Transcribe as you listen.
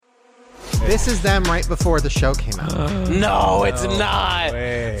This is them right before the show came out. No, it's not.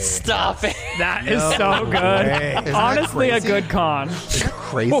 Way. Stop it. That is so good. Isn't Honestly, that a crazy? good con. Is that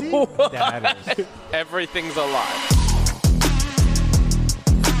crazy? That is. Everything's a lie.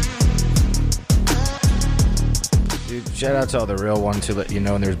 Dude, shout out to all the real ones who let you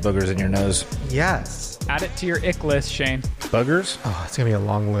know when there's boogers in your nose. Yes. Add it to your ick list, Shane. Boogers? Oh, it's going to be a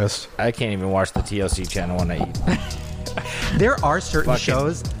long list. I can't even watch the TLC channel when I eat. There are certain Fucking-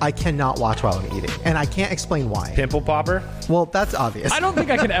 shows I cannot watch while I'm eating, and I can't explain why. Pimple popper? Well, that's obvious. I don't think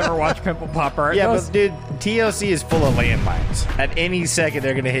I could ever watch Pimple Popper. Yeah, Those- but dude, TLC is full of landmines. At any second,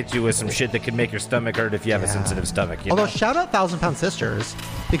 they're going to hit you with some shit that could make your stomach hurt if you have a sensitive stomach. You Although, know? shout out 1,000 Pound Sisters,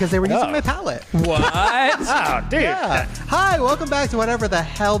 because they were using my palate. What? Oh, dude. Yeah. Hi, welcome back to whatever the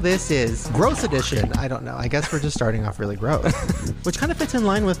hell this is. Gross edition. I don't know. I guess we're just starting off really gross, which kind of fits in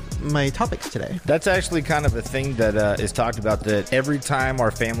line with my topics today. That's actually kind of a thing that is talked about, that every time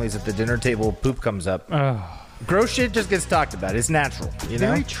our family's at the dinner table, poop comes up. Gross shit just gets talked about. It's natural, you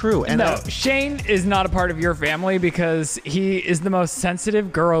know? Very true. And No, Shane is not a part of your family because he is the most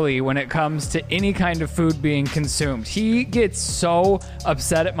sensitive girly when it comes to any kind of food being consumed. He gets so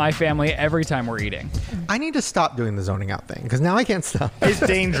upset at my family every time we're eating. I need to stop doing the zoning out thing, because now I can't stop. It's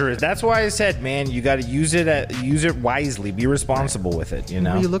dangerous. That's why I said, man, you got to use it wisely. Be responsible with it, you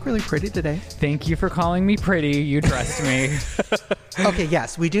know? You look really pretty today. Thank you for calling me pretty. You dressed me. Okay,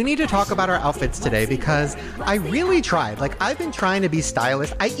 yes, we do need to talk about our outfits today, because I really tried. Like, I've been trying to be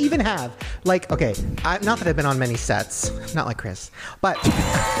stylish. I even have, like, okay, not that I've been on many sets, not like Chris, but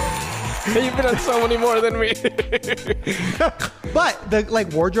You've been on so many more than me. but the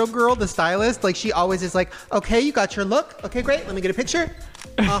like wardrobe girl, the stylist, like she always is like, okay, you got your look. Okay, great. Let me get a picture.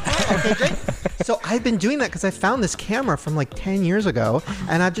 Okay, great. So I've been doing that because I found this camera from like 10 years ago,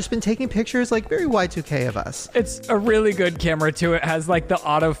 and I've just been taking pictures like very Y2K of us. It's a really good camera, too. It has like the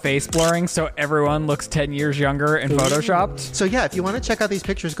auto face blurring, so everyone looks 10 years younger in Photoshopped. So yeah, if you want to check out these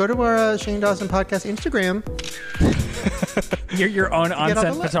pictures, go to our Shane Dawson Podcast Instagram. You're your own Get all the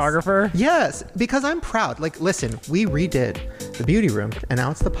on-set looks. photographer. Yes, because I'm proud. Like, listen, we redid the beauty room, and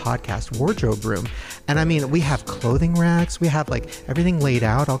now it's the podcast wardrobe room. And I mean, we have clothing racks. We have like everything laid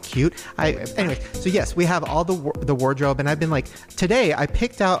out, all cute. Anyway, so yes, we have all the wardrobe, and I've been like, today I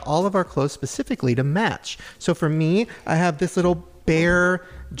picked out all of our clothes specifically to match. So for me, I have this little bear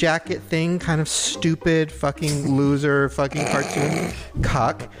jacket thing, kind of stupid fucking loser fucking cartoon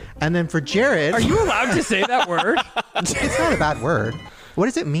cuck. And then for Jared, Are you allowed to say that word? it's not a bad word. What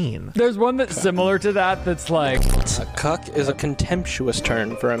does it mean? There's one that's similar to that that's like, A cuck is a contemptuous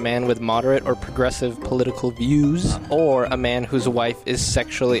term for a man with moderate or progressive political views, or a man whose wife is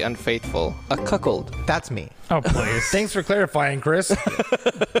sexually unfaithful. A cuckold. That's me. oh, please. Thanks for clarifying, Chris.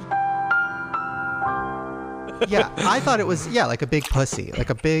 Yeah, I thought it was, like a big pussy,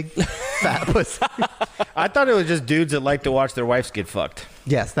 like a big fat pussy. I thought it was just dudes that like to watch their wives get fucked.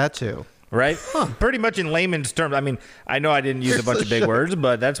 Yes, that too. Right? Pretty much in layman's terms. I mean, I know I didn't use a bunch so of big shocked. words,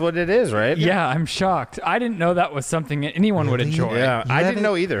 but that's what it is, right? Yeah, I'm shocked. I didn't know that was something anyone would enjoy. Yeah, I didn't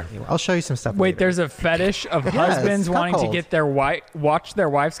know either. I'll show you some stuff. Wait, later. there's a fetish of husbands wanting to cuckold. get their watch their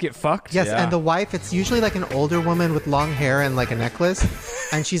wives get fucked? Yes, Yeah. and the wife, it's usually like an older woman with long hair and like a necklace,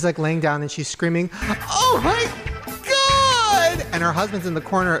 and she's like laying down and she's screaming, "Oh my God!" And her husband's in the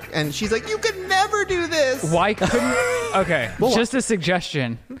corner, and she's like, "You could never do this." Why couldn't... Okay, Well, just a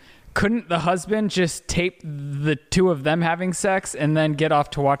suggestion. Couldn't the husband just tape the two of them having sex and then get off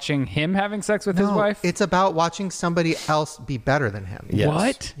to watching him having sex with his No, wife? it's about watching somebody else be better than him. Yes.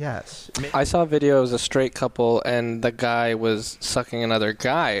 What? Yes. I saw a video, it was a straight couple, and the guy was sucking another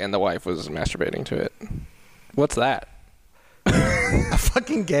guy, and the wife was masturbating to it. What's that?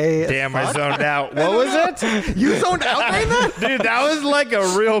 Fucking gay. Damn, I zoned out. What was it? You zoned out right then? Dude, that was like a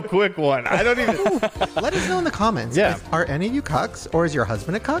real quick one. I don't even... Let us know in the comments. Yeah. Are any of you cucks, or is your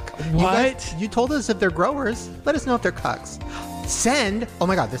husband a cuck? What? You told us if they're growers. Let us know if they're cucks. Send. Oh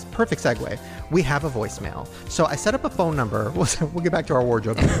my God, this perfect segue. We have a voicemail. So I set up a phone number. We'll get back to our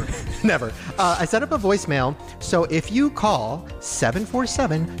wardrobe. Never. I set up a voicemail. So if you call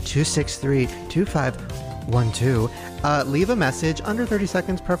 747-263-2512, leave a message under 30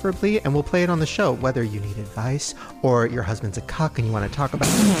 seconds preferably, and we'll play it on the show, whether you need advice or your husband's a cuck and you want to talk about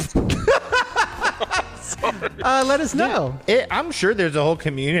it. Let us know. I'm sure there's a whole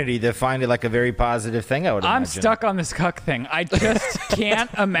community that find it like a very positive thing, I would imagine. I'm stuck on this cuck thing. I just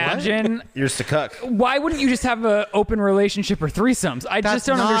can't imagine. You're just a cuck. Why wouldn't you just have an open relationship or threesomes? I That's just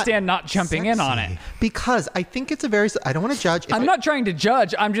don't not understand not jumping in on sexy. it. Because I think it's a very... I don't want to judge. I'm not trying to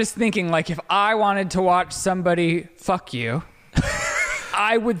judge. I'm just thinking, like, if I wanted to watch somebody fuck you,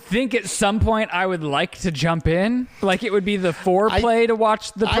 I would think at some point I would like to jump in. Like it would be the foreplay to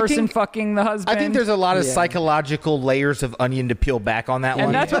watch the person fucking the husband. I think there's a lot of psychological layers of onion to peel back on that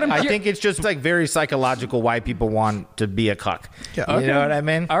one. That's what I think it's just like very psychological why people want to be a cuck. Yeah. You know what I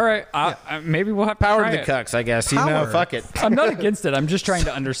mean? All right. Maybe we'll have to Power try to the it. cucks, I guess. Power. You know, fuck it. I'm not against it. I'm just trying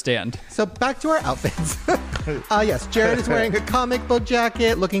to understand. So back to our outfits. Yes, Jared is wearing a comic book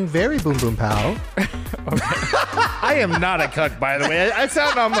jacket, looking very boom boom pow. I am not a cuck, by the way. I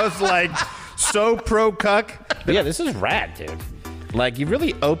sound almost like so pro cuck. But yeah, this is rad, dude. Like, you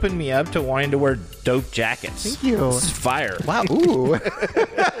really opened me up to wanting to wear dope jackets. Thank you. This is fire. Wow. Ooh.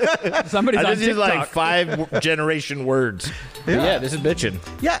 Somebody's I on just used like TikTok. 5 generation words. But yeah, this is bitchin'.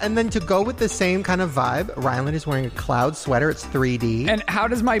 Yeah, and then to go with the same kind of vibe, Ryland is wearing a cloud sweater. It's 3D. And how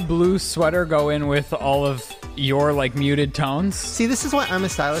does my blue sweater go in with all of your like muted tones? See, this is why I'm a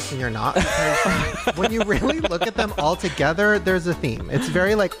stylist and you're not. Because when you really look at them all together, there's a theme. It's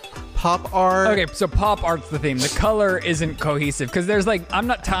very like pop art. Okay, so pop art's the theme. The color isn't cohesive because there's like I'm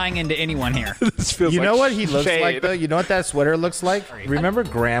not tying into anyone here. This feels You like know what he looks shade. like, though? You know what that sweater looks like? Remember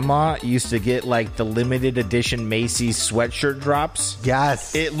Grandma used to get, like, the limited edition Macy's sweatshirt drops?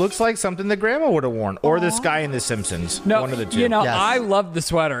 Yes. It looks like something that Grandma would have worn. Or this guy in The Simpsons. No, One of the two. you know, Yes. I love the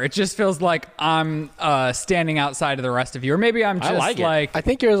sweater. It just feels like I'm standing outside of the rest of you, or maybe I'm just like it. I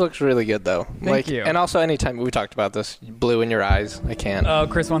think yours looks really good though. Thank you. And also, anytime we talked about this, blue in your eyes. I can't.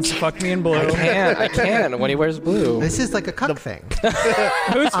 Chris wants to fuck me in blue. I can when he wears blue. This is like a cuck thing.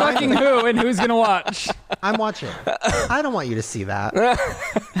 Who's fucking who and who's gonna watch? I'm watching. I don't want you to see that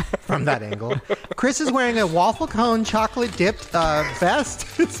from that angle. Chris is wearing a waffle cone chocolate dipped vest.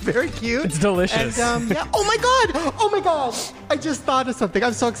 It's very cute. It's delicious. And yeah. Oh my god! Oh my god! I just thought of something.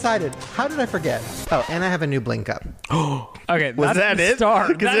 I'm so excited. How did I forget? Oh, and I have a new blink up. Okay, Was that's that the it?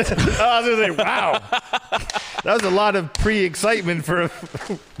 Start. 'Cause That's- I was gonna say, wow. That was a lot of pre-excitement for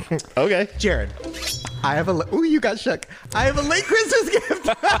Okay. Jared, I have a. Ooh, you got shook. I have a late Christmas gift.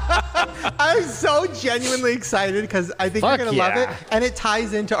 I'm so genuinely excited because I think Fuck you're gonna love yeah. it, and it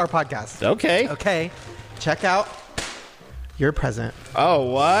ties into our podcast. Okay. Okay, check out your present.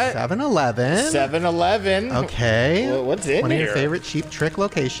 Oh, what? 7-Eleven. 7-Eleven. Okay. What's in One of your here? favorite cheap trick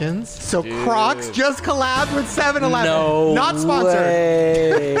locations. So Crocs just collabed with 7-Eleven. No, Not sponsored.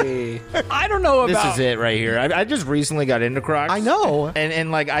 way. I don't know This about. is it right here. I just recently got into Crocs. I know.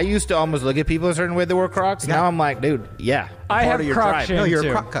 And like I used to almost look at people a certain way that wore Crocs. Yeah. Now I'm like, dude, yeah. I part have of your Croc tribe. shame. No, you're too.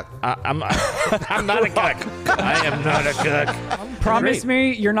 a Croc cuck. I'm not a cuck. I am not a cuck. Promise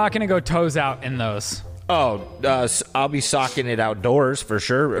Great. me you're not gonna go toes out in those. Oh, I'll be socking it outdoors for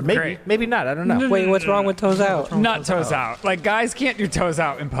sure. Maybe, Great. maybe not. I don't know. Wait, what's wrong with toes out? Not toes out. Like guys can't do toes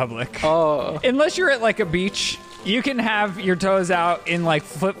out in public. Oh, Unless you're at like a beach, you can have your toes out in like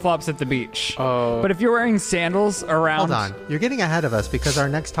flip flops at the beach. Oh. But if you're wearing sandals around, Hold on. You're getting ahead of us because our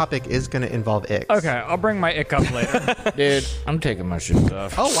next topic is going to involve icks. Okay, I'll bring my ick up later. Dude, I'm taking my shoes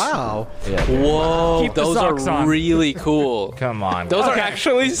off. Oh, wow. Yeah. whoa! Keep the Those socks are on. really cool. Come on. Those are Okay.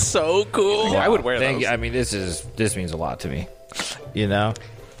 actually so cool. I would wear Thank those. you. I mean, this means a lot to me. You know?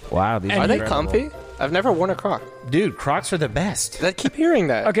 Wow. These And Are they incredible. comfy? I've never worn a Croc. Dude, Crocs are the best. I keep hearing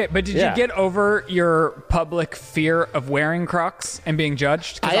that. Okay, but did Yeah. you get over your public fear of wearing Crocs and being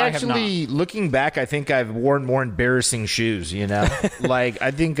judged? 'Cause I have not. actually, looking back, I think I've worn more embarrassing shoes, you know? Like,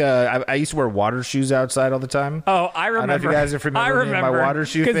 I think I used to wear water shoes outside all the time. Oh, I I don't know remember. if you guys remember me in my water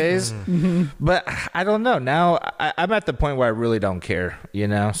shoe 'Cause- phase. But I don't know. Now, I'm at the point where I really don't care, you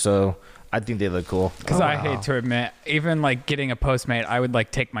know? So I think they look cool. Because I hate to admit, even like getting a Postmate, I would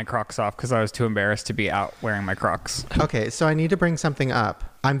like take my Crocs off because I was too embarrassed to be out wearing my Crocs. Okay, so I need to bring something up.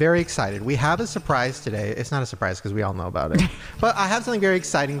 I'm very excited. We have a surprise today. It's not a surprise because we all know about it. But I have something very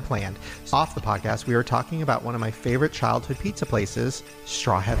exciting planned. Off the podcast, we were talking about one of my favorite childhood pizza places,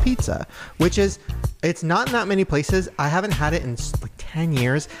 Straw Hat Pizza, which is, it's not in that many places. I haven't had it in like 10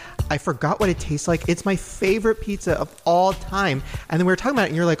 years. I forgot what it tastes like. It's my favorite pizza of all time. And then we were talking about it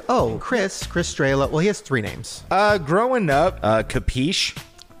and you're like, oh, Chris Strela. Well, he has 3 names. Growing up, Capiche is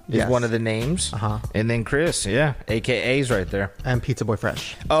Yes. one of the names. Uh-huh. And then Chris, yeah. AKA's right there. And Pizza Boy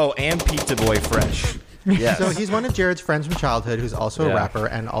Fresh. Oh, and Pizza Boy Fresh. Yes. So he's one of Jared's friends from childhood who's also a Yeah. rapper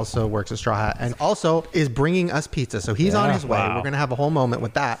and also works at Straw Hat and also is bringing us pizza. So he's on Yeah, his way. wow. We're going to have a whole moment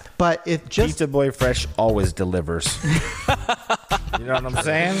with that. But it just... Pizza Boy Fresh always delivers. You know what I'm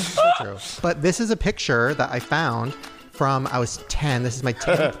saying? True. But this is a picture that I found from I was 10. This is my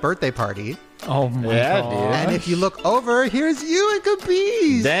 10th birthday party. Oh my Yeah, god. dude. And if you look over, here's you and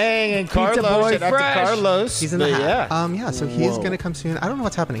Capiz. Dang, and Carlos. Boy Shout out to fresh. Carlos. He's in the But hat. yeah. So he's gonna come soon. I don't know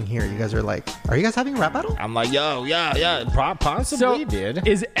what's happening here. You guys are like, are you guys having a rap battle? I'm like, yo, yeah, possibly, So, dude.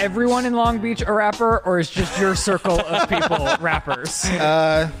 is everyone in Long Beach a rapper, or is just your circle of people rappers?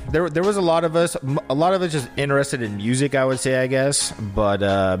 There was a lot of us just interested in music, I would say, I guess.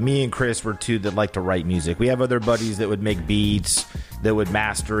 But me and Chris were two that like to write music. We have other buddies that would make beats, that would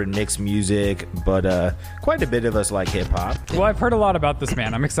master and mix music, but quite a bit of us like hip hop. Well, I've heard a lot about this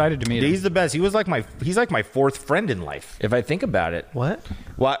man. I'm excited to meet him. He's the best. He's like my fourth friend in life, if I think about it. What?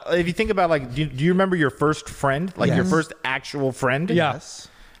 Well, if you think about, like, do you remember your first friend? Like, your Yes. first actual friend? Yeah. Yes.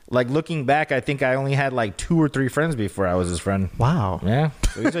 Like, looking back, I think I only had like 2 or 3 friends before I was his friend. Wow. Yeah.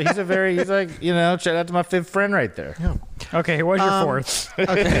 So he's like, shout out to my 5th friend right there. Yeah. Okay, who was your fourth?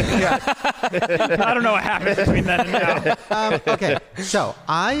 Okay. Yeah. I don't know what happened between then and now. Okay. So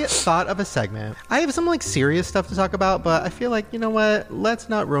I thought of a segment. I have some like serious stuff to talk about, but I feel like, you know what? Let's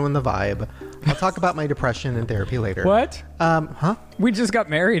not ruin the vibe. I'll talk about my depression and therapy later. What? Huh? We just got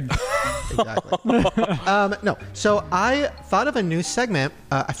married. Exactly. No. So I thought of a new segment.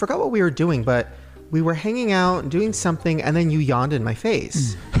 I forgot what we were doing, but we were hanging out doing something, and then you yawned in my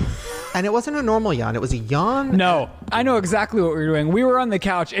face. And it wasn't a normal yawn. It was a yawn. No, I know exactly what we were doing. We were on the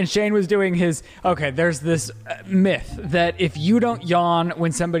couch, and Shane was doing his. Okay, there's this myth that if you don't yawn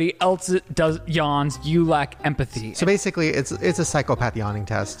when somebody else yawns, you lack empathy. So basically, it's a psychopath yawning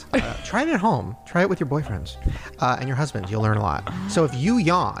test. Try it at home. Try it with your boyfriends and your husband. You'll learn a lot. So if you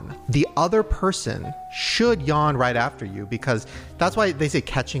yawn, the other person should yawn right after you, because that's why they say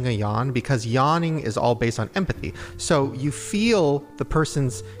catching a yawn, because yawning is all based on empathy. So you feel the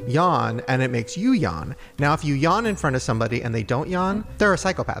person's yawn and it makes you yawn. Now, if you yawn in front of somebody and they don't yawn, they're a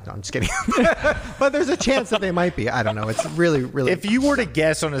psychopath. No, I'm just kidding. But there's a chance that they might be. I don't know. It's really, really... If you were to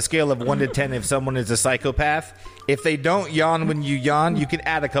guess on a scale of 1 to 10 if someone is a psychopath, if they don't yawn when you yawn, you can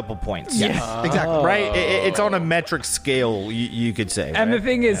add a couple points. Yes, exactly. Right? It's on a metric scale, you could say. And right? the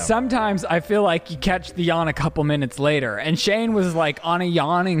thing is, sometimes I feel like you catch the yawn a couple minutes later. And Shane was like on a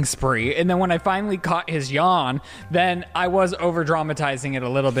yawning spree. And then when I finally caught his yawn, then I was over dramatizing it a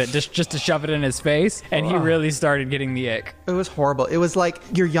little bit just to shove it in his face. And he really started getting the ick. It was horrible. It was like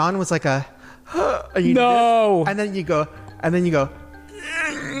your yawn was like a... and you No. did it, and then you go...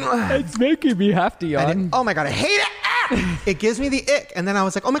 It's making me have to yawn. Oh my God, I hate it. Ah! It gives me the ick. And then I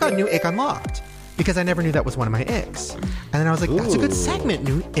was like, oh my God, new ick unlocked. Because I never knew that was one of my icks. And then I was like, that's a good segment,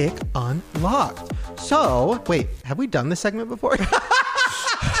 new ick unlocked. So, wait, have we done this segment before?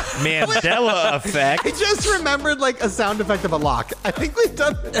 Mandela effect. I just remembered like a sound effect of a lock. I think we've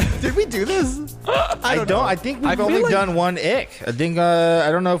done... Did we do this? I don't know. I think we've feel only like- done one ick. I think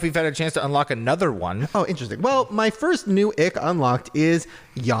I don't know if we've had a chance to unlock another one. Oh, interesting. Well, my first new ick unlocked is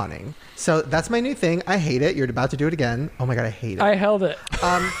yawning. So that's my new thing. I hate it. You're about to do it again. Oh my God, I hate it. I held it.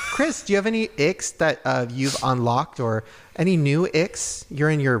 Chris, do you have any icks that you've unlocked, or any new icks? You're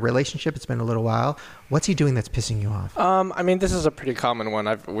in your relationship. It's been a little while. What's he doing that's pissing you off? I mean, this is a pretty common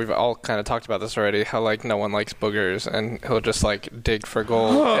one. We've all kind of talked about this already. How like no one likes boogers, and he'll just like dig for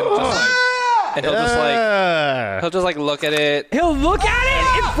gold, and he'll just like look at it. He'll look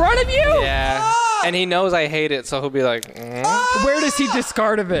at it in front of you? Yeah, and he knows I hate it, so he'll be like, Where does he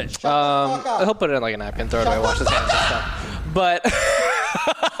discard of it? he'll put it in like a napkin, throw it away, wash his hands and stuff. But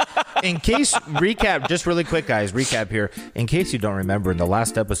In case, just really quick, guys, recap here. In case you don't remember, in the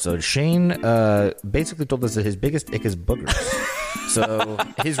last episode, Shane basically told us that his biggest ick is boogers. So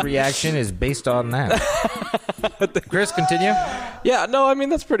his reaction is based on that. Chris, continue. yeah, no, I mean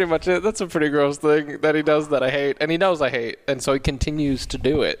that's pretty much it. That's a pretty gross thing that he does that I hate, and he knows I hate, and so he continues to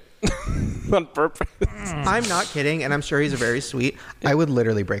do it on purpose. I'm not kidding, and I'm sure he's very sweet. I would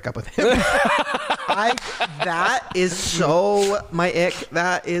literally break up with him. That is so my ick.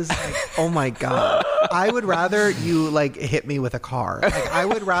 That is like, oh my God. I would rather you like hit me with a car. Like, I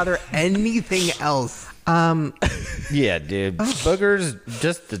would rather anything else. Yeah, dude. Boogers,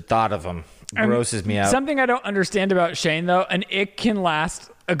 just the thought of them grosses me out. Something I don't understand about Shane, though, an ick can last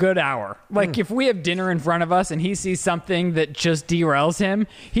a good hour. Like, if we have dinner in front of us and he sees something that just derails him,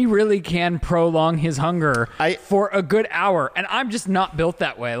 he really can prolong his hunger for a good hour. And I'm just not built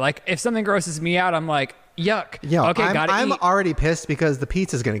that way. Like, if something grosses me out, I'm like, yuck. Yo, Okay, I'm eat. already pissed because the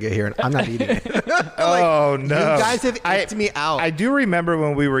pizza's going to get here and I'm not eating it. Oh, no. You guys have icked me out. I do remember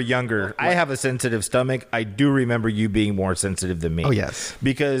when we were younger. I have a sensitive stomach. I do remember you being more sensitive than me. Oh, yes.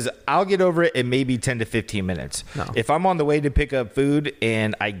 Because I'll get over it in maybe 10 to 15 minutes. No. If I'm on the way to pick up food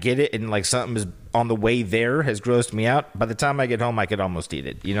and I get it and like something is on the way there has grossed me out. By the time I get home, I could almost eat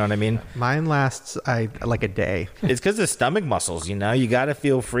it. You know what I mean? Mine lasts like a day. It's because of stomach muscles, you know? You got to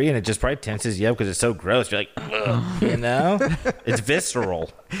feel free, and it just probably tenses you up because it's so gross. You're like, ugh, you know? It's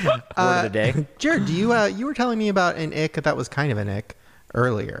visceral. Word of the day. Jared, do you were telling me about an ick that was kind of an ick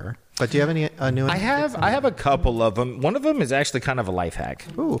earlier. But do you have any new? I have a couple of them. One of them is actually kind of a life hack.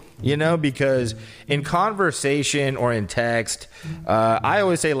 Ooh. You know, because in conversation or in text, I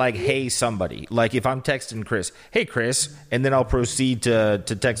always say like, "Hey, somebody." Like if I'm texting Chris, "Hey, Chris," and then I'll proceed to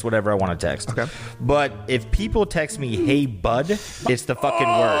text whatever I want to text. Okay. But if people text me, "Hey, bud," it's the fucking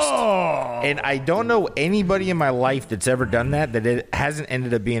worst. And I don't know anybody in my life that's ever done that it hasn't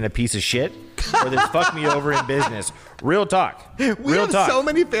ended up being a piece of shit or that's fucked me over in business. Real talk. We have so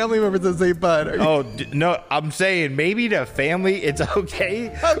many family members that say bud. No, I'm saying maybe to family it's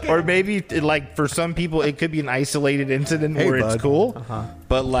okay. Or maybe like for some people it could be an isolated incident where bud. it's cool.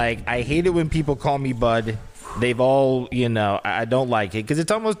 But like I hate it when people call me bud. They've all, you know, I don't like it because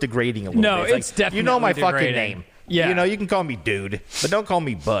it's almost degrading a little bit. No, it's like, definitely you know my degrading. fucking name. Yeah. You know, you can call me dude, but don't call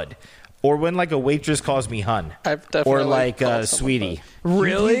me bud. Or when like a waitress calls me hun. I've definitely Or like called someone sweetie. You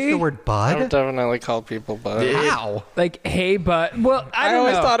use the word I've bud? definitely called people bud. How? Like, hey, but well, I I don't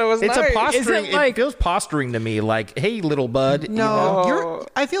always know. thought it was It's nice. a posturing. Is it like- it feels posturing to me. Like, hey, little bud. No, you know?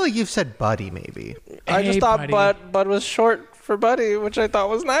 I feel like you've said buddy maybe. I just Hey, thought buddy. bud was short for buddy, which I thought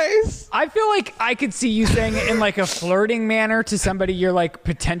was nice. I feel like I could see you saying it in like a flirting manner to somebody you're like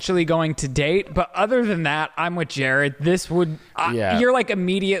potentially going to date. But other than that, I'm with Jared. This would, Yeah. you're like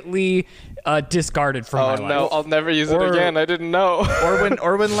immediately discarded from my Oh life. no, I'll never use it Or- again. I didn't know.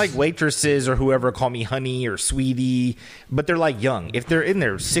 or when like waitresses or whoever call me honey or sweetie, but they're like young. If they're in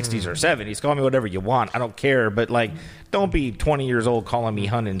their 60s or 70s, call me whatever you want. I don't care. But like, don't be 20 years old calling me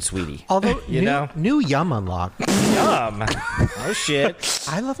hun and sweetie. Although You know? new Yum unlocked. Yum. Oh shit.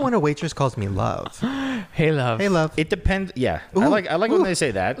 I love when a waitress calls me love. Hey, love. Hey love. It depends. Yeah, I like when they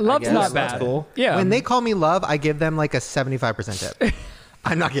say that. I Love's guess. not That's bad. cool. Yeah. When they call me love, I give them like a 75% tip.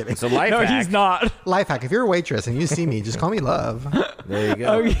 I'm not kidding. It's a life no, hack. he's not. Life hack. If you're a waitress and you see me, just call me love. There you go.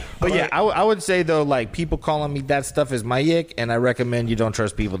 Oh, yeah. But yeah, I would say though, like people calling me that stuff is my ick, and I recommend you don't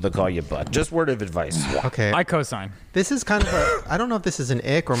trust people to call you bud. Just word of advice. Okay. I co-sign. This is kind of a, I don't know if this is an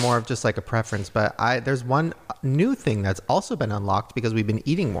ick or more of just like a preference, but there's one new thing that's also been unlocked because we've been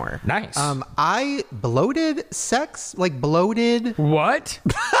eating more. Nice. I bloated sex, like bloated, What?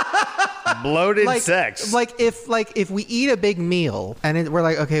 Bloated like sex. Like if we eat a big meal and we're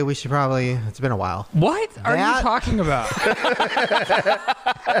like, okay, we should probably, it's been a while. What are That- you talking about?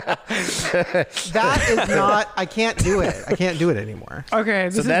 That is not, I can't do it. I can't do it anymore. Okay,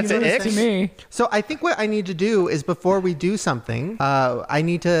 this So is that's an news ick? to me. So I think what I need to do is before we do something, I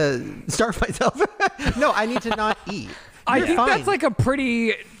need to starve myself. No, I need to not eat. I You're think fine. that's like a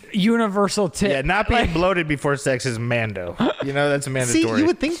pretty universal tip. yeah, not being Like, bloated before sex is Mando. You know, that's See, mandatory. you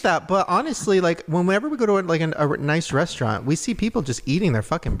would think that, but honestly, like whenever we go to like a nice restaurant, we see people just eating their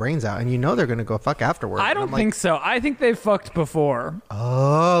fucking brains out, and you know they're gonna go fuck afterwards. I And don't I'm like, think so. I think they've fucked before.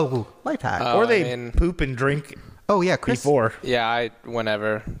 Oh, life hack. or they I mean- poop and drink Oh yeah, Chris. before. Yeah,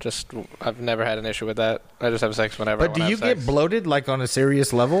 whenever. I've never had an issue with that. I just have sex whenever. But I do wanna you have get sex. bloated like on a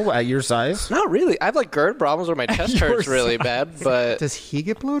serious level at your size? Not really. I have like GERD problems where my chest hurts really bad, but Does he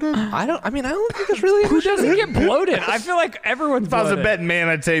get bloated? I don't think it's really Who doesn't get bloated? I feel like everyone's If I was a bloated. betting man,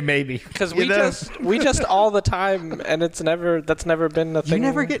 I'd say maybe. because You know? we just all the time, and that's never been a You thing.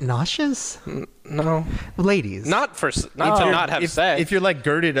 never get nauseous, no, ladies. not to If not you're- have if, sex. If you're like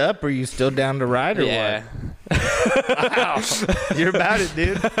girded up, are you still down to ride or yeah, what? Wow. You're about it,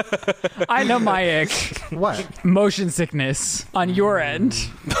 dude. I know my ick. What? Motion sickness on your end.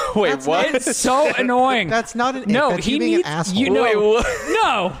 wait, what? It's so annoying. That's not an. no, ick. That's he you being needs. an asshole. You know, Wait, what?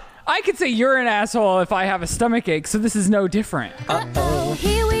 no. I could say you're an asshole if I have a stomach ache, so this is no different. Uh-oh,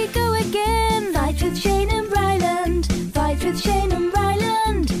 here we go again. Fight with Shane and Ryland. Fight with Shane and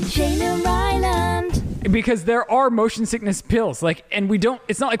Ryland. Shane and Ryland. Because there are motion sickness pills, like, and we don't.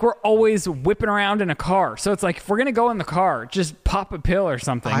 It's not like we're always whipping around in a car. So it's like if we're gonna go in the car, just pop a pill or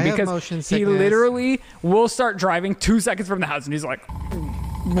something. I have because motion he sickness. literally will start driving 2 seconds from the house, and he's like,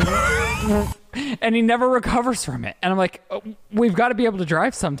 and he never recovers from it. And I'm like, oh, we've got to be able to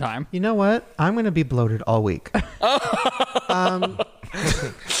drive sometime. You know what? I'm gonna be bloated all week.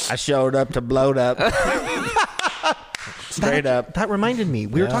 I showed up to bloat up. Straight up. That reminded me.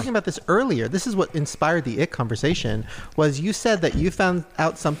 We were talking about this earlier. This is what inspired the ick conversation. Was you said that you found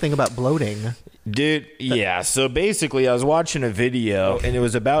out something about bloating. Dude, yeah. So basically, I was watching a video, and it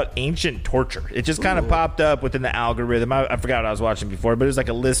was about ancient torture. It just kind of popped up within the algorithm. I forgot what I was watching before, but it was like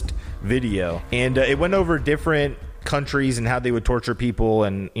a list video. And it went over different countries and how they would torture people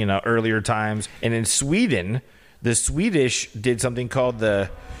and, earlier times. And in Sweden, the Swedish did something called the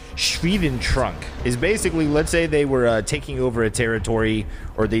Sweden trunk. Is basically, let's say they were taking over a territory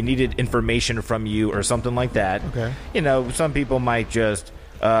or they needed information from you or something like that. Okay. Some people might just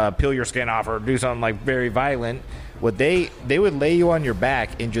peel your skin off or do something like very violent. What they would lay you on your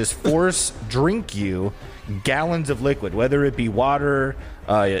back and just force drink you gallons of liquid, whether it be water,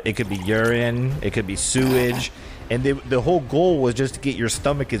 it could be urine, it could be sewage, and the whole goal was just to get your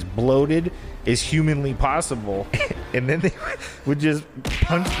stomach as bloated as humanly possible, and then they would just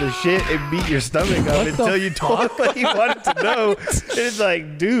punch the shit and beat your stomach up until you told them what you wanted to know. And it's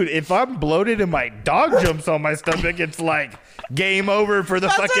like, dude, if I'm bloated and my dog jumps on my stomach, it's like game over for the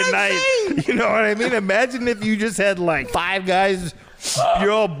fucking night. You know what I mean? Imagine if you just had like 5 guys,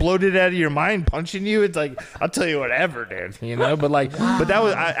 you're all bloated out of your mind punching you. It's like, I'll tell you whatever, dude. But that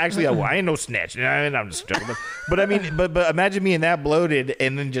was I ain't no snitch. I'm just joking. But I mean, but imagine being that bloated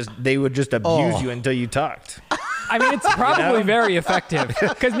and then they would just abuse you until you talked. I mean, it's probably very effective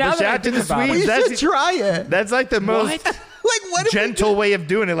because now that I think about it, we should try it. That's like the most what gentle way of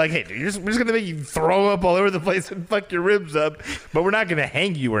doing it. Like, hey, dude, we're just gonna make you throw up all over the place and fuck your ribs up, but we're not gonna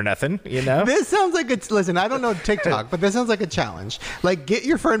hang you or nothing. This sounds like listen, I don't know TikTok, but this sounds like a challenge. Like, get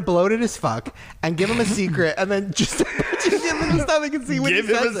your friend bloated as fuck and give him a secret, and then just give him the stomach and see what he says.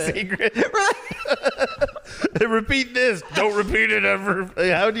 Give him a secret. Right. And repeat this. Don't repeat it ever.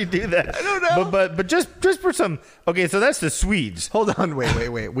 How do you do that? I don't know. But just for some. Okay, so that's the Swedes. Hold on,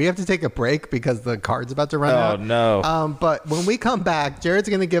 wait. We have to take a break because the card's about to run out. Oh no. But when we come back, Jared's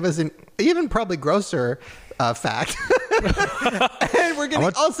going to give us an even probably grosser fact. And we're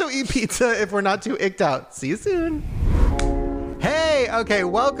going to also eat pizza if we're not too icked out. See you soon. Hey, okay,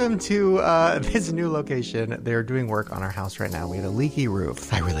 welcome to this new location. They're doing work on our house right now. We had a leaky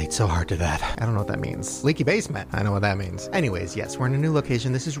roof. I relate so hard to that. I don't know what that means. Leaky basement. I know what that means. Anyways, yes, we're in a new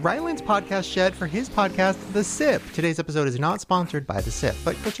location. This is Ryland's podcast shed for his podcast, The Sip. Today's episode is not sponsored by The Sip,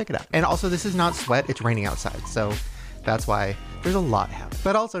 but go check it out. And also, this is not sweat. It's raining outside, so that's why there's a lot happening,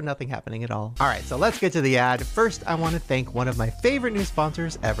 but also nothing happening at all. All right, so let's get to the ad. First, I want to thank one of my favorite new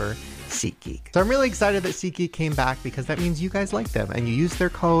sponsors ever, SeatGeek. So I'm really excited that SeatGeek came back because that means you guys like them and you used their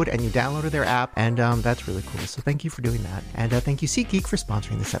code and you downloaded their app, and that's really cool. So thank you for doing that. And thank you, SeatGeek, for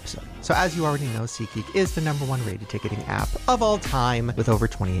sponsoring this episode. So as you already know, SeatGeek is the #1 rated ticketing app of all time with over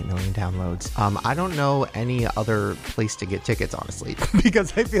 28 million downloads. I don't know any other place to get tickets, honestly,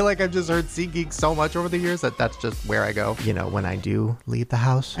 because I feel like I've just heard SeatGeek so much over the years that that's just where I go, when I do leave the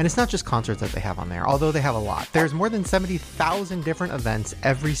house. And it's not just concerts that they have on there, although they have a lot. There's more than 70,000 different events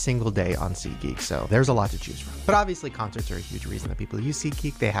every single day on SeatGeek, so there's a lot to choose from. But obviously, concerts are a huge reason that people use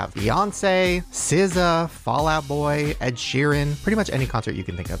SeatGeek. They have Beyonce, SZA, Fall Out Boy, Ed Sheeran. Pretty much any concert you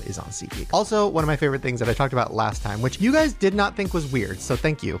can think of is on SeatGeek. Also, one of my favorite things that I talked about last time, which you guys did not think was weird, so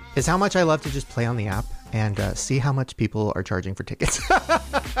thank you, is how much I love to just play on the app and see how much people are charging for tickets.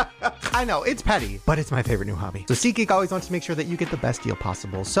 I know, it's petty, but it's my favorite new hobby. So SeatGeek always wants to make sure that you get the best deal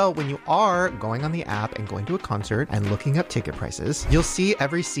possible. So when you are going on the app and going to a concert and looking up ticket prices, you'll see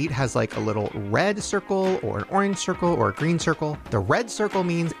every seat has like a little red circle or an orange circle or a green circle. The red circle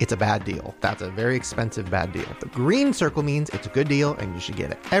means it's a bad deal. That's a very expensive bad deal. The green circle means it's a good deal and you should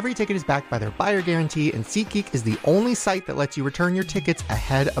get it. Every ticket is backed by their buyer guarantee, and SeatGeek is the only site that lets you return your tickets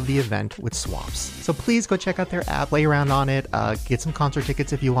ahead of the event with swaps. So please go check out their app, play around on it, get some concert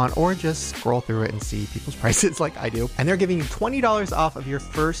tickets if you want, or just scroll through it and see people's prices like I do. And they're giving you $20 off of your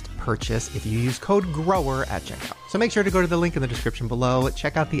first purchase if you use code GROWER at checkout. So make sure to go to the link in the description below,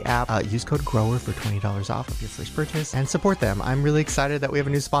 check out the app, use code GROWER for $20 off of your first purchase, and support them. I'm really excited that we have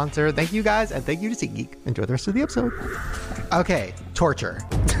a new sponsor. Thank you guys, and thank you to SeatGeek. Enjoy the rest of the episode. Okay, torture.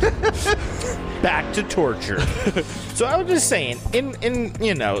 Back to torture. So I was just saying,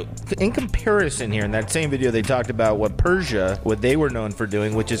 in comparison here, in that same video, they talked about what they were known for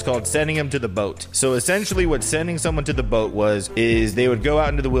doing, which is called sending them to the boat. So essentially what sending someone to the boat is they would go out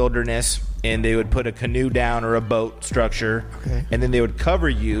into the wilderness and they would put a canoe down or a boat structure, and then they would cover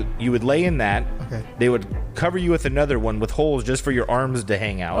you. You would lay in that. Okay. They would cover you with another one with holes just for your arms to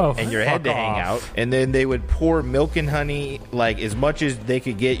hang out and your head to hang out. And then they would pour milk and honey, like as much as they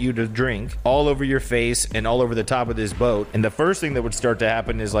could get you to drink, all over your face and all over the top of this boat. And the first thing that would start to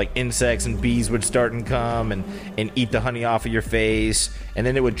happen is like insects and bees would start and come and eat the honey off of your face. And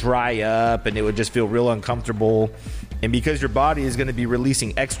then it would dry up and it would just feel real uncomfortable. And because your body is going to be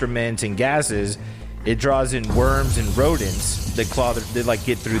releasing excrement and gases, it draws in worms and rodents that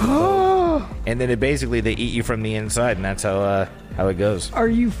get through the boat. And then they eat you from the inside, and that's how how it goes. Are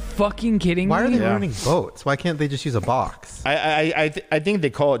you fucking kidding me? Why are they ruining boats? Why can't they just use a box? I think they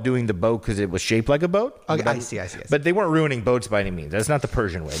call it doing the boat because it was shaped like a boat. Okay, I see. But they weren't ruining boats by any means. That's not the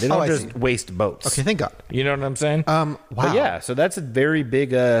Persian way. They don't just waste boats. Okay, thank God. You know what I'm saying? Wow. But yeah, so that's a very big,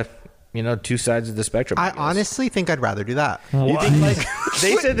 two sides of the spectrum. I honestly think I'd rather do that. You think, like,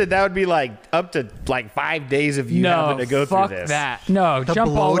 they said that would be like up to like 5 days of you having to go fuck through this. that. No, The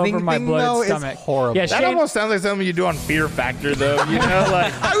jump all bloating over my thing, bloated though, is stomach. horrible. Yeah, That Shane, almost sounds like something you do on Fear Factor, though. You know,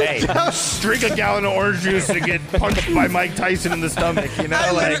 like, hey, drink a gallon of orange juice to get punched by Mike Tyson in the stomach. You know,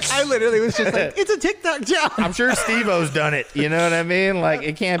 I literally was just like, it's a TikTok challenge. I'm sure Steve-O's done it. You know what I mean? Like,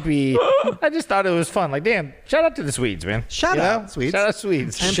 it can't be. I just thought it was fun. Like, damn, shout out to the Swedes, man. Shout You out, know? Swedes. Shout out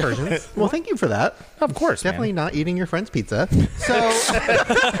Swedes. And Persians. Well, thank you for that. Of course, Definitely not eating your friend's pizza. So,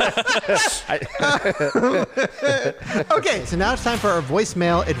 okay, so now it's time for our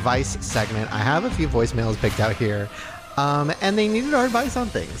voicemail advice segment. I have a few voicemails picked out here, and they needed our advice on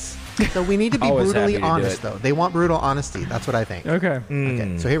things. So we need to be Always brutally happy to do honest, it. though. They want brutal honesty. That's what I think. Okay.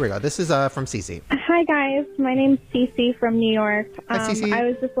 Okay, so here we go. This is from Cece. Hi, guys. My name's Cece from New York. Hi, Cece. I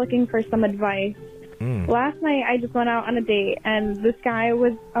was just looking for some advice. Last night, I just went out on a date, and this guy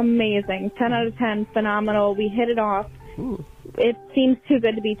was amazing. 10 out of 10, phenomenal. We hit it off. Ooh. It seems too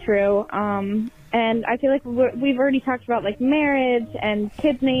good to be true. And I feel like we've already talked about, like, marriage and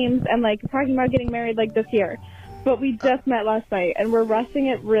kids' names and, like, talking about getting married, like, this year. But we just met last night, and we're rushing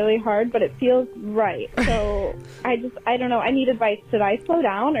it really hard, but it feels right. So I don't know. I need advice. Should I slow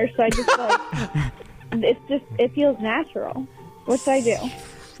down, or should I just, like, it feels natural. What should I do?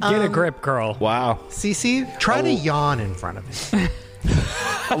 Get a grip, girl. Wow. Cece, try to yawn in front of him.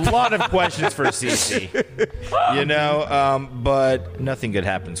 A lot of questions for CC, but nothing good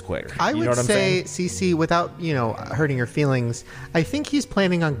happens quick. I You would know what I'm say, saying? Cece, without hurting your feelings, I think he's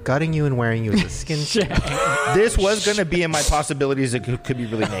planning on gutting you and wearing you as a skin suit. This was going to be in my possibilities. It could be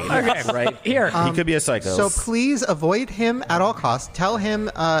really negative, Okay. right? Here. He could be a psycho. So please avoid him at all costs. Tell him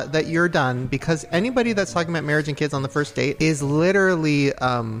that you're done, because anybody that's talking about marriage and kids on the first date is literally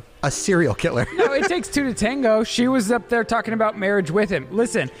a serial killer. No, it takes two to tango. She was up there talking about marriage with him.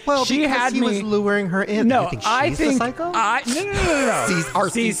 Listen, Well, she because had he me. was luring her in. No, You think I she's think the psycho? no. Our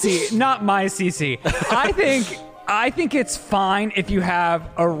CC, not my CC. I think it's fine if you have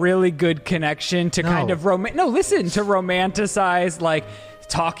a really good connection to kind of to romanticize, like,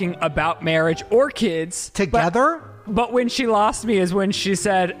 talking about marriage or kids Together? But when she lost me is when she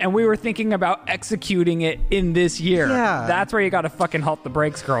said, and we were thinking about executing it in this year. Yeah. That's where you got to fucking halt the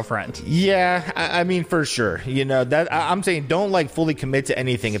brakes, girlfriend. Yeah, I mean, for sure. I'm saying don't, like, fully commit to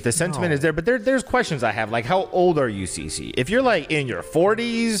anything if the sentiment is there. But there's questions I have. Like, how old are you, Cece? If you're, like, in your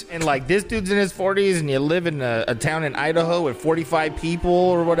 40s and, like, this dude's in his 40s and you live in a town in Idaho with 45 people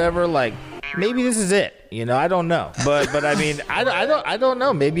or whatever, like, maybe this is it. I don't know. But I mean, I don't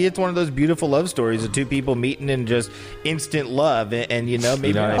know. Maybe it's one of those beautiful love stories of two people meeting in just instant love. And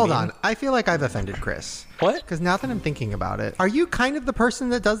maybe. Hold on. I feel like I've offended Chris. What? Because now that I'm thinking about it, are you kind of the person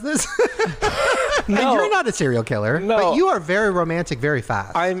that does this? No. And you're not a serial killer. No. But you are very romantic very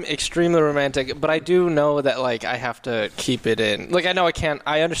fast. I'm extremely romantic, but I do know that, like, I have to keep it in. Like,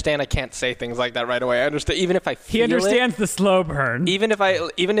 I understand I can't say things like that right away. I understand, even if I feel He understands the slow burn. Even if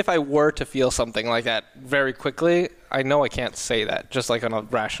I were to feel something like that very quickly, I know I can't say that just, like, on a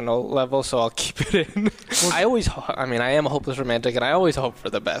rational level, so I'll keep it in. I am a hopeless romantic, and I always hope for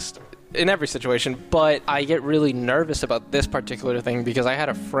the best in every situation, but I get really nervous about this particular thing because I had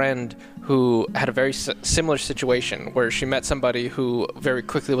a friend who had a very similar situation where she met somebody who very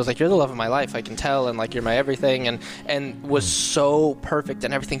quickly was like, "You're the love of my life, I can tell, and, like, you're my everything," and was so perfect,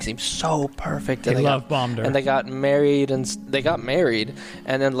 and everything seemed so perfect. And He love bombed her. And they got married, and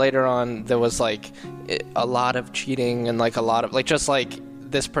then later on there was, like, a lot of cheating and, like, a lot of, like, just, like,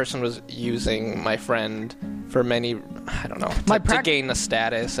 this person was using my friend for many, I don't know, to gain a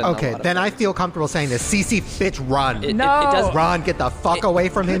status. And okay, then I feel comfortable saying this. Cece, bitch, run. It No. does. Run, get the fuck away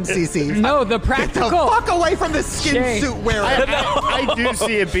from him, Cece. No, the Get the practical. fuck away from the skin Shane. suit wearer. I do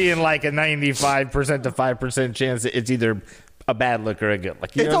see it being like a 95% to 5% chance that it's either a bad look or a good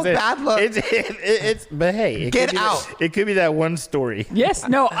look. You It's know what a I'm saying? bad look. It's but hey, Get could be out. It could be that one story. Yes,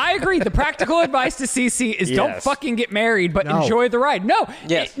 no, I agree. The practical advice to CC is don't Yes. fucking get married, but No. enjoy the ride. No,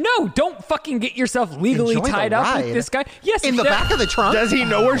 Yes. no, don't fucking get yourself legally Enjoy the tied up ride? with this guy. Yes, In the back of the trunk? Does he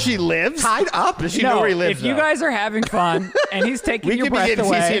know where she lives? Tied up? Does she know where he lives? if you though? guys are having fun and he's taking we your could be breath getting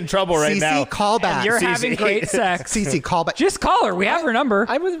away, CC in trouble right Cece, now. call back. and you're CC. having great sex, Cece, call back. just call her. We have her number.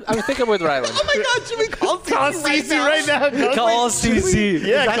 I was thinking with Ryland. Oh my God, should we call Cece Call CC right now. Call Call CC.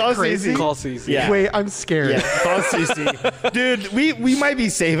 Yeah, that call crazy? CC. Call CC. Yeah. Wait, I'm scared. Yeah, call CC. Dude, we might be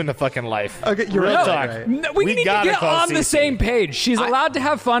saving a fucking life. Okay, you're Real right. talk. Right. No, we need to gotta get call on the CC. same page. She's allowed to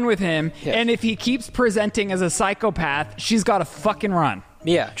have fun with him, Yes. and if he keeps presenting as a psychopath, she's got to fucking run.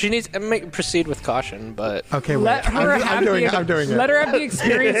 Yeah, she needs to proceed with caution, but Okay, wait. Let her have I'm doing the, it. I'm doing it. Let her have the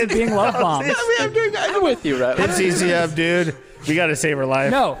experience of being love bombed. I'm doing it. I'm with you, right? Hit CC up, dude. We got to save her life.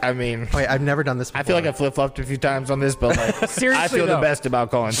 No. I mean, Wait, I've never done this before. I feel like I flip-flopped a few times on this, but like, Seriously, I feel though. the best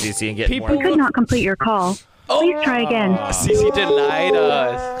about calling CC and getting People more. Could not complete your call. Please try again. CC denied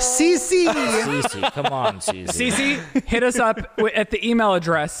us. CC. CC, come on, CC. Cece, hit us up at the email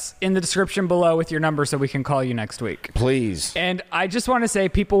address in the description below with your number so we can call you next week. Please. And I just want to say,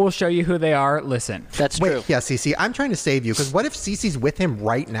 people will show you who they are. Listen. That's true. Wait, yeah, CC. I'm trying to save you because what if CC's with him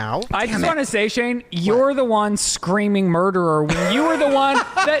right now? I just want to say, Shane, you're the one screaming murderer when you were the one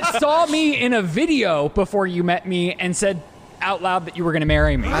that saw me in a video before you met me and said out loud that you were going to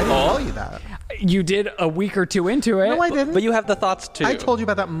marry me. I didn't tell you that. You did a week or two into it. No, I didn't. But you have the thoughts too. I told you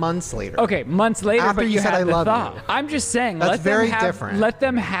about that months later. Okay, months later, After but you you said had I the love thought. you. I'm just saying, That's let very them have, different. Let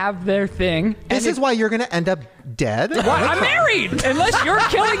them have their thing. This is why you're going to end up dead. Why? I'm married. Unless you're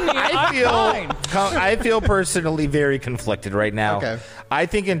killing me, I'm fine. I feel personally very conflicted right now. Okay. I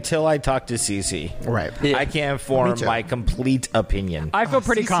think until I talk to CC, Right. I can't Me form too. my complete opinion. I feel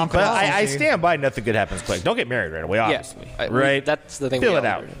pretty CC, confident. but I stand by nothing good happens quick. Don't get married right away, obviously. right? That's the thing. Fill we it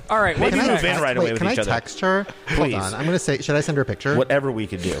all out. do. All right, what Maybe do you move think? in right Wait, away with can I each other. text her? Please. Hold on. I'm going to say, should I send her a picture? Whatever we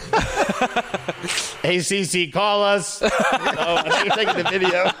could do. Hey, CC, call us. Oh, I think you're taking the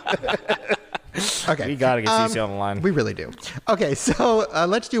video. Okay. We got to get CC on the line. We really do. Okay, so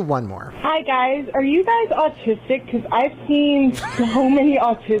let's do one more. Hi guys, are you guys autistic? Because I've seen so many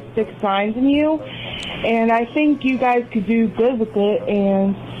autistic signs in you, and I think you guys could do good with it,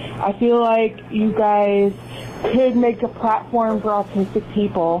 and I feel like you guys could make a platform for autistic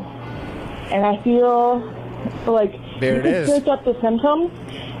people, and I feel like There you it could is. switch up the symptoms,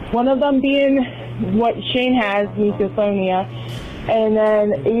 one of them being what Shane has, misophonia, and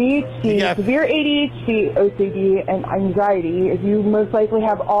then ADHD, Yeah. severe ADHD, OCD, and anxiety. If you most likely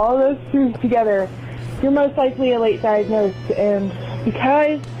have all those two together, you're most likely a late diagnosed. And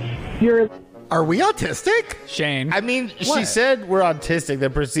because you're Are we autistic? Shane. I mean, she What? said we're autistic,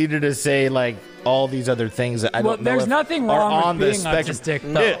 then proceeded to say, like, all these other things that I Well, don't know there's if nothing are wrong with on the being spectrum. autistic.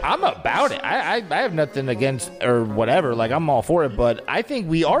 Dude, I'm about it. I have nothing against or whatever. Like, I'm all for it, but I think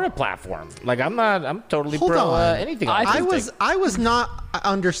we are a platform. Like, I'm totally Hold pro on. anything I autistic. was not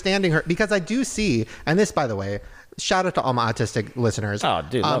understanding her because I do see, and this, by the way, shout out to all my autistic listeners, Oh,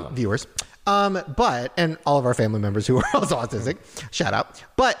 dude, love 'em. viewers, but and all of our family members who are also autistic, shout out.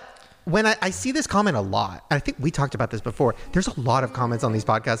 But when I see this comment a lot, and I think we talked about this before, there's a lot of comments on these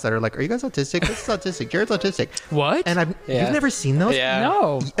podcasts that are like, "Are you guys autistic? This is autistic. Jared's autistic." What? And Yeah. you've never seen those? Yeah.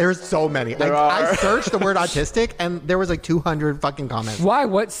 No. There's so many. There I are. searched the word autistic, and there was like 200 fucking comments. Why?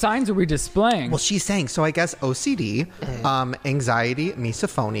 What signs are we displaying? Well, she's saying, so I guess OCD, anxiety,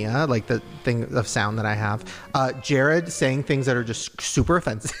 misophonia, like the thing of sound that I have. Jared saying things that are just super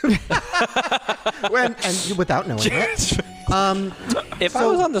offensive. and without knowing it. If I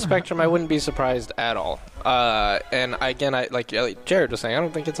was on the spectrum, I wouldn't be surprised at all. And again, like Jared was saying, I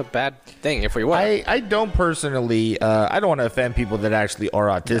don't think it's a bad thing if we were. I don't personally, I don't want to offend people that actually are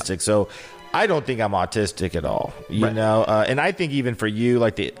autistic. So I don't think I'm autistic at all, you know? And I think even for you,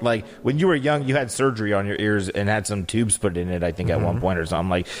 like when you were young, you had surgery on your ears and had some tubes put in it, I think at one point or something.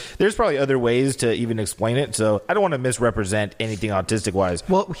 Like there's probably other ways to even explain it. So I don't want to misrepresent anything autistic wise.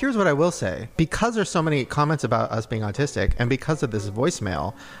 Well, here's what I will say. Because there's so many comments about us being autistic, and because of this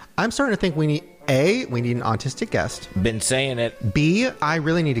voicemail, I'm starting to think we need an autistic guest. Been saying it. B, I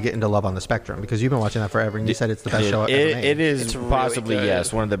really need to get into Love on the Spectrum because you've been watching that forever and you said it's the best show ever made. It is It's really possibly, good.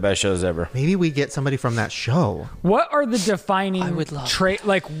 yes, one of the best shows ever. Maybe we get somebody from that show. What are the defining would love trait?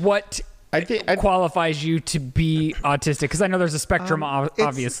 Like, what I think qualifies you to be autistic? Because I know there's a spectrum,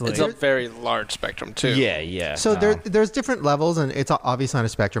 obviously. it's a very large spectrum too. yeah. So there's different levels, and it's obviously on a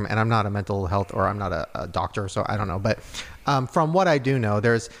spectrum. And I'm not a mental health or I'm not a doctor, so I don't know. But from what I do know,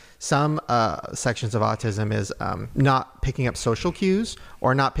 there's some sections of autism is not picking up social cues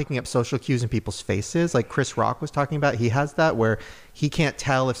or not picking up social cues in people's faces. Like Chris Rock was talking about, he has that where he can't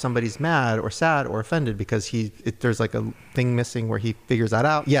tell if somebody's mad or sad or offended because there's like a thing missing where he figures that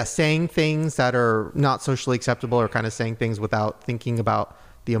out. Yeah, saying things that are not socially acceptable or kind of saying things without thinking about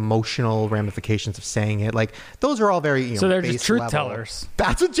the emotional ramifications of saying it. Like those are all very, you know, So they're base just truth level. tellers.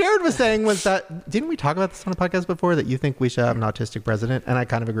 That's what Jared was saying. Was that didn't we talk about this on a podcast before that you think we should have an autistic president? And I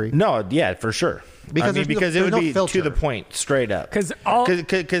kind of agree. No, yeah, for sure. Because it there's would no be filter. to the point, straight up.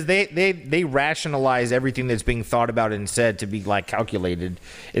 Because they rationalize everything that's being thought about and said to be like calculated.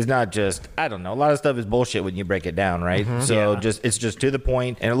 Is not just, I don't know. A lot of stuff is bullshit when you break it down, right? So it's just to the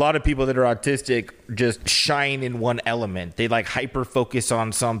point. And a lot of people that are autistic just shine in one element. They like hyper focus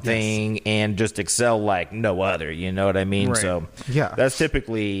on something and just excel like no other. You know what I mean? Right. So Yeah. that's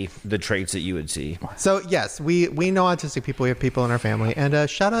typically the traits that you would see. So yes, we know autistic people. We have people in our family. And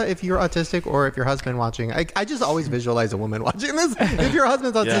shout out if you're autistic or if your husband watching. I just always visualize a woman watching this. If your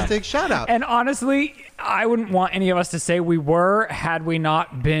husband's autistic, shout out. And honestly, I wouldn't want any of us to say we were had we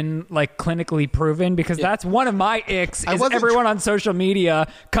not been like clinically proven, because that's one of my icks is everyone on social media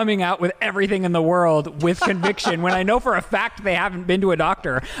coming out with everything in the world with conviction when I know for a fact they haven't been to a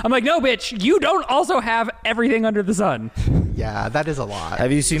doctor. I'm like, no, bitch, you don't also have everything under the sun. Yeah, that is a lot.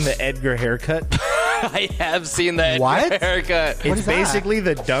 Have you seen the Edgar haircut? I have seen that What? haircut. It's is that? basically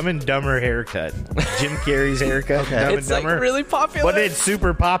the Dumb and Dumber haircut. Jim Carrey's haircut. Dumb It's and like Dumber. really popular. But it's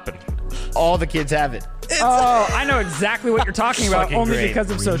super popping. All the kids have it. Oh, I know exactly what you're talking about, fucking only great. because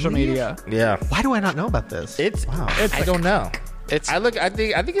of social media. Yeah. Why do I not know about this? It's wow. I don't know. It's I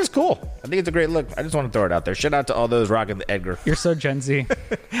think it's cool. I think it's a great look. I just want to throw it out there. Shout out to all those rocking the Edgar. You're so Gen Z.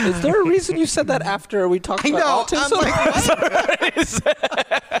 Is there a reason you said that after we talked I know. about autism?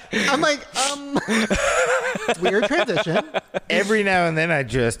 I'm like, weird transition. Every now and then I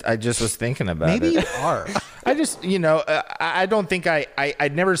just was thinking about Maybe it. you are. I just, I don't think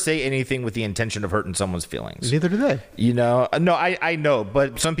I'd never say anything with the intention of hurting someone's feelings. Neither do they. No, I know,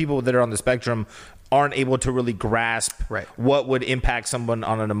 but some people that are on the spectrum aren't able to really grasp Right. what would impact someone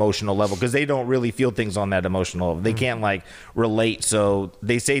on an emotional level because they don't really feel things on that emotional level. They can't like relate, so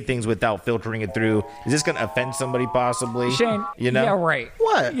they say things without filtering it through. Is this going to offend somebody possibly? Shane, Yeah, right.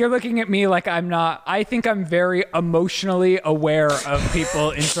 What? You're looking at me like I'm not. I think I'm very emotionally aware of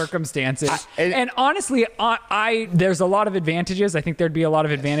people in circumstances. And honestly, there's a lot of advantages. I think there'd be a lot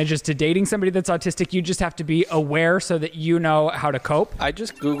of advantages to dating somebody that's autistic. You just have to be aware so that you know how to cope. I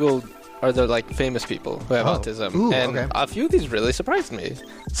just Googled, are there like famous people who have autism? Ooh, and okay. a few of these really surprised me.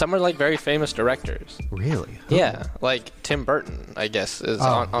 Some are like very famous directors. Really? Yeah, like Tim Burton, I guess, is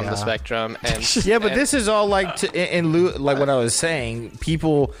on yeah. the spectrum. And Yeah, but this is all like in lieu, like what I was saying.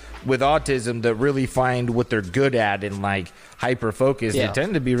 People with autism that really find what they're good at and like hyper focus, Yeah. they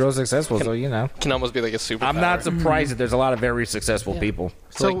tend to be real successful. So can almost be like a superpower. I'm not surprised that there's a lot of very successful people.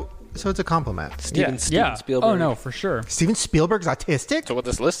 So it's a compliment. Steven Yeah. Spielberg. Oh no, for sure. Steven Spielberg's autistic? So what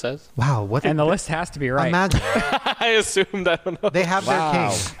this list says. Wow. What? And the list has to be right. Imagine. I assumed, I don't know. They have Wow. their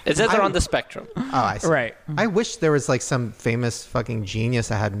king. It says they're on the spectrum. Oh, I see. Right. I wish there was like some famous fucking genius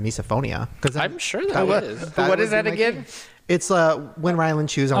that had misophonia. Because I'm sure there is. What is that again? It's when Rylan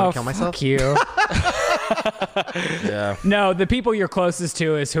choose, I want to kill myself. Fuck you. Yeah. No, the people you're closest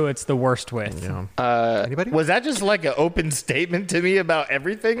to is who it's the worst with. Yeah. Anybody? Was that just like an open statement to me about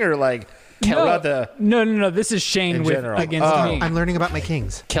everything, or like about the? No. This is Shane In with general. against Oh. me. I'm learning about my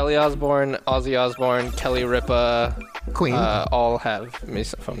kings. Kelly Osbourne, Ozzy Osbourne, Kelly Ripa, Queen. all have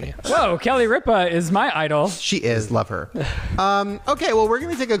misophonia. Whoa, Kelly Ripa is my idol. She is. Love her. Okay, well, we're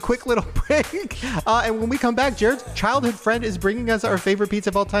going to take a quick little break. And when we come back, Jared's childhood friend is bringing us our favorite pizza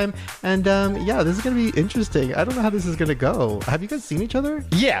of all time. And yeah, this is going to be interesting. I don't know how this is going to go. Have you guys seen each other?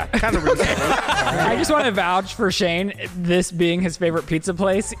 Yeah, kind of recently. I just want to vouch for Shane, this being his favorite pizza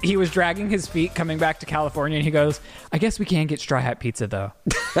place. He was dragging his feet coming back to California, and he goes, I guess we can't get Straw Hat Pizza, though.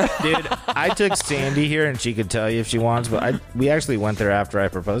 Dude, I took Sandy here, and she could tell you if she wants, but we actually went there after I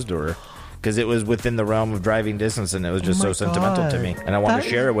proposed to her. Because it was within the realm of driving distance, and it was just so sentimental to me, and I wanted to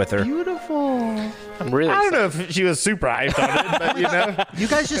share it with her. Beautiful. I'm really I don't know if she was super hyped on it, but you know, You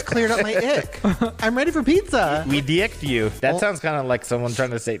guys just cleared up my ick. I'm ready for pizza. we dicked you. That sounds kind of like someone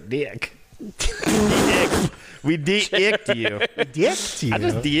trying to say dick. Dick. We de-icked you. Dicked you. I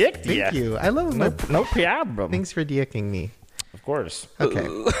just de-icked you. Thank you. I love my. No problem. Thanks for dicking me. Of course. Okay.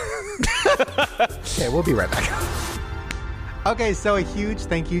 Okay, we'll be right back. Okay, so a huge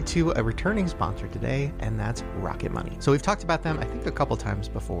thank you to a returning sponsor today, and that's Rocket Money. So we've talked about them, I think, a couple times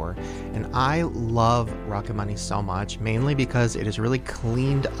before, and I love Rocket Money so much, mainly because it has really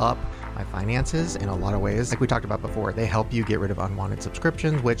cleaned up my finances in a lot of ways. Like we talked about before, they help you get rid of unwanted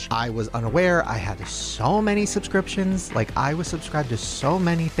subscriptions, which I was unaware. I had so many subscriptions. Like I was subscribed to so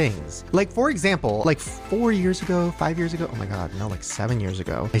many things. Like for example, like 4 years ago, 5 years ago, oh my God, no, like 7 years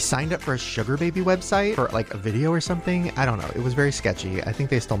ago, I signed up for a sugar baby website for like a video or something. I don't know. It was very sketchy. I think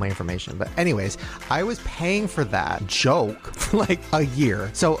they stole my information. But anyways, I was paying for that joke for like a year.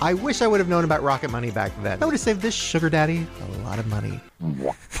 So I wish I would have known about Rocket Money back then. I would have saved this sugar daddy a lot of money.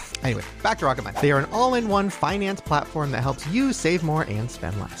 Anyway, back to Rocket Money. They are an all-in-one finance platform that helps you save more and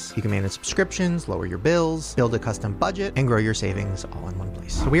spend less. You can manage subscriptions, lower your bills, build a custom budget, and grow your savings all in one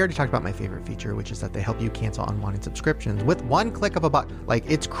place. So we already talked about my favorite feature, which is that they help you cancel unwanted subscriptions with one click of a button. Like,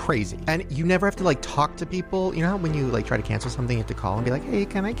 it's crazy. And you never have to, like, talk to people. You know how when you, like, try to cancel something, you have to call and be like, hey,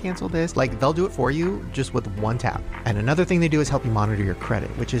 can I cancel this? Like, they'll do it for you just with one tap. And another thing they do is help you monitor your credit,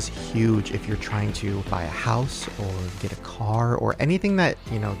 which is huge if you're trying to buy a house or get a car or anything that,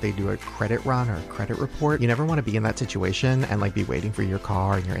 you know, they do a credit run or a credit report. You never want to be in that situation and like be waiting for your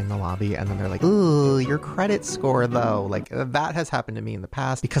car and you're in the lobby and then they're like, ooh, your credit score though. Like that has happened to me in the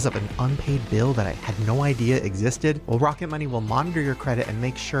past because of an unpaid bill that I had no idea existed. Well, Rocket Money will monitor your credit and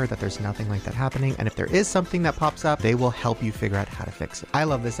make sure that there's nothing like that happening. And if there is something that pops up, they will help you figure out how to fix it. I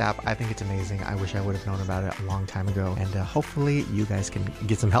love this app. I think it's amazing. I wish I would have known about it a long time ago. And hopefully you guys can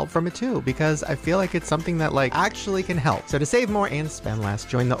get some help from it too, because I feel like it's something that like actually can help. So to save more and spend less,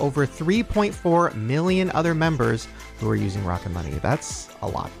 join the over 3.4 million other members who are using Rocket Money. That's a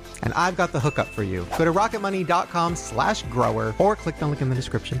lot. And I've got the hookup for you. Go to rocketmoney.com/grower or click the link in the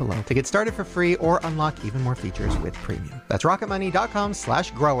description below to get started for free or unlock even more features with premium. That's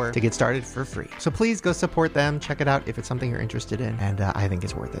rocketmoney.com/grower to get started for free. So please go support them. Check it out if it's something you're interested in. And I think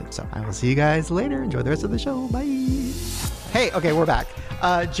it's worth it. So I will see you guys later. Enjoy the rest of the show. Bye. Hey, okay, we're back.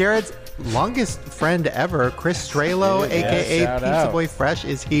 Jared's longest friend ever, Chris Strelo, aka Pizza Boy Fresh,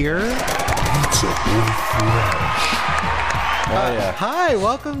 is here. Pizza Boy Fresh. Hi,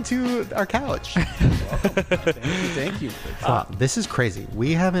 welcome to our couch. Thank you. This is crazy. I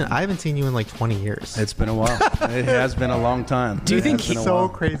haven't seen you in like 20 years. It's been a while. It has been a long time. Do you think he's so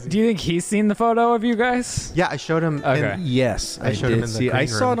crazy? Do you think he's seen the photo of you guys? Yeah, I showed him. Okay. Yes, I showed him in the green I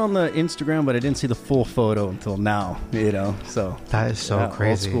saw room. it on the Instagram, but I didn't see the full photo until now. You know, so That is so yeah,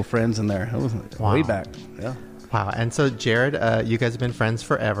 crazy. Old school friends in there. It was way back. Yeah. Wow. And so, Jared, you guys have been friends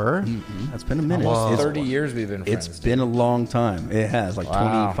forever. That's been a minute. Almost It's- 30 years we've been friends. It's been a long time. It has, like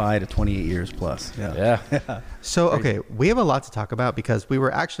 25 to 28 years plus. Yeah. So, okay, we have a lot to talk about because we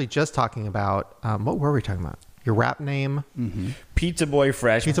were actually just talking about, what were we talking about? Your rap name? Pizza Boy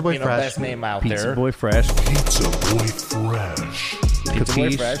Fresh. Pizza Boy Fresh. Best name out Pizza there. Boy Fresh. Pizza Boy Fresh. Pizza Boy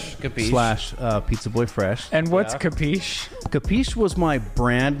Capiche Fresh. Capiche. slash Pizza Boy Fresh. And what's Capiche? Capiche was my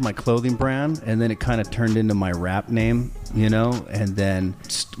brand, my clothing brand, and then it kind of turned into my rap name, you know, and then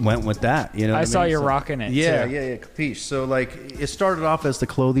went with that, you know. I what saw mean? you So- rocking it, Yeah, too. yeah, Capiche. So like it started off as the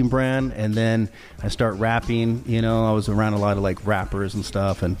clothing brand, and then I start rapping. You know, I was around a lot of like rappers and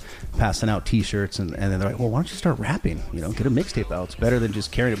stuff, and passing out T-shirts, and then they're like, "Well, why don't you start rapping? You know, get a mixtape out. It's better than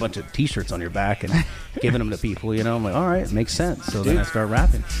just carrying a bunch of T-shirts on your back and giving them to people." You know, I'm like, "All right, makes sense." So then I start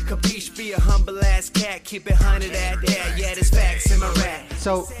rapping. Capiche, be a humble ass cat, keep it 100 at that. Yeah, there's facts in my rap.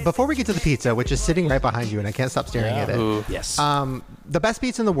 So, before we get to the pizza, which is sitting right behind you, and I can't stop staring at it. Yes. The best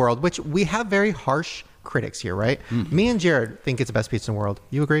pizza in the world, which we have very harsh critics here, right? Me and Jared think it's the best pizza in the world.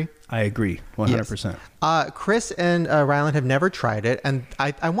 You agree? I agree, 100%. Chris and Ryland have never tried it, and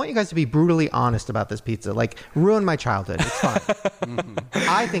I want you guys to be brutally honest about this pizza. Like, ruin my childhood. It's fine.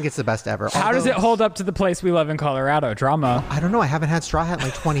 I think it's the best ever. How does it hold up to the place we love in Colorado? Drama. I don't know. I haven't had Straw Hat in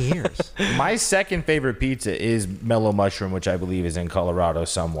like 20 years. My second favorite pizza is Mellow Mushroom, which I believe is in Colorado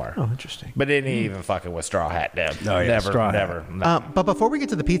somewhere. Oh, interesting. But it ain't even fucking with Straw Hat, Deb. Oh, yeah, never, Straw Hat. never. No. But before we get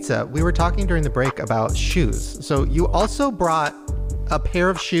to the pizza, we were talking during the break about shoes. So you also brought a pair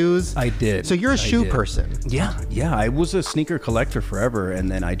of shoes. I did. So you're a shoe person. Yeah. I was a sneaker collector forever, and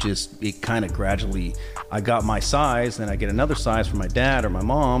then it kind of gradually, I got my size, then I get another size from my dad or my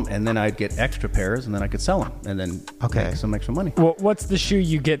mom, and then I'd get extra pairs, and then I could sell them, and then make some extra money. Well, what's the shoe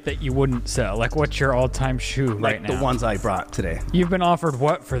you get that you wouldn't sell? Like, what's your all-time shoe right Like now? the ones I brought today. You've been offered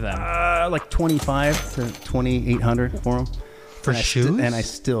what for them? Like 25 to 2,800 for them. For shoes? And I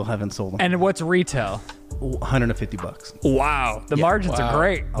still haven't sold them. And what's retail? $150. Wow, the margins are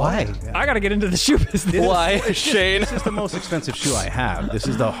great. Why? I got to get into the shoe business. Why, Shane? This is the most expensive shoe I have. This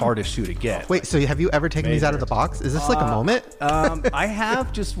is the hardest shoe to get. Wait, so have you ever taken these out of the box? Is this like a moment? I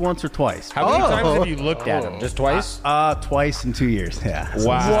have just once or twice. How many times have you looked at them? Just twice? Twice in 2 years. Yeah. So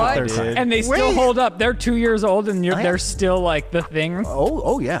Wow. this is the third time. And they still hold up. They're 2 years old, and they're still like the thing.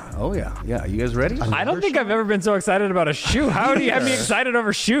 Oh yeah. Yeah. You guys ready? I don't think I've ever been so excited about a shoe. How do you have me excited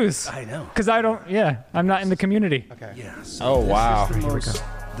over shoes? I know. Because I don't. Yeah, I'm not in the community. Okay. Yeah. So Oh, wow. This is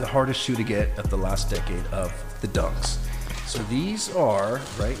the hardest shoe to get of the last decade of the Dunks. So these are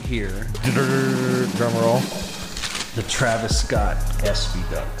right here. Drum roll. The Travis Scott SB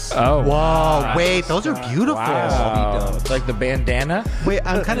Dunks. Oh, Whoa, wait, those are beautiful. Wow. It's like the bandana. Wait,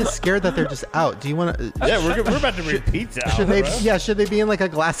 I'm kind of scared that they're just out. Do you want to? Yeah, we're about to bring pizza out. Should they? bro. Yeah, should they be in like a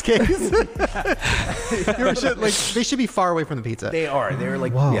glass case? They should be far away from the pizza. They are. They're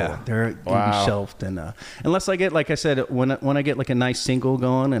like, Whoa. yeah, they're gonna Wow. be shelved. And unless I get, like I said, when I get like a nice single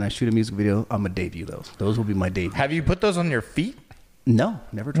going and I shoot a music video, I'm gonna debut those. Those will be my debut. Have you put those on your feet? No,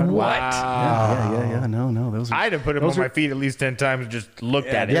 never tried to. What? Yeah. No, those. I'd have put them on my feet at least 10 times and just looked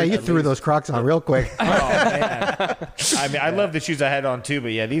at it. Yeah, you at threw least. those Crocs on real quick. Oh, man. I mean, I love the shoes I had on too,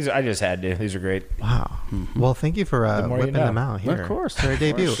 but yeah, these I just had to. These are great. Wow. Well, thank you for more you whipping know. them out here. Of course. For a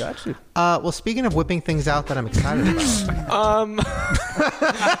debut. Got you. Well, speaking of whipping things out that I'm excited about.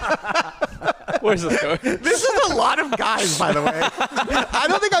 Where's this going? This is a lot of guys, by the way. I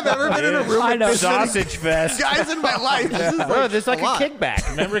don't think I've ever been in a room I with know. this many Sausage fest. guys in my life. This is Bro, this is like a lot. kickback.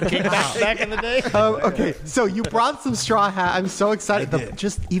 Remember kickbacks back in the day? Okay, so you brought some straw hat. I'm so excited.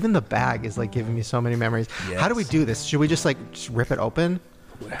 Just even the bag is like giving me so many memories. How do we do this? Should we just rip it open?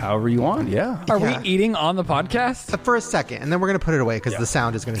 However you want. Yeah. Are Yeah. we eating on the podcast? For a second, and then we're gonna put it away because the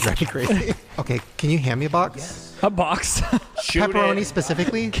sound is gonna drive me crazy. Okay, can you hand me a box? A box? Pepperoni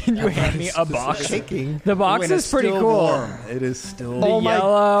specifically? Can you hand me a box? Shaking. The box When is it's pretty still cool. warm. It is still. The Oh my-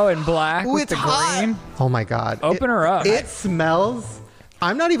 yellow and black Ooh, with it's the hot. green. Oh my god! Open her up. It smells.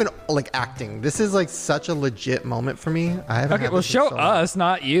 I'm not even acting. This is like such a legit moment for me. I haven't. Okay, had well, this in show so long. us,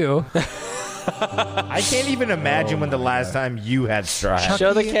 not you. I can't even imagine when the last time you had straw hats.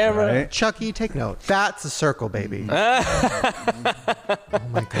 Show the camera. Right. Chucky, take note. That's a circle, baby. Oh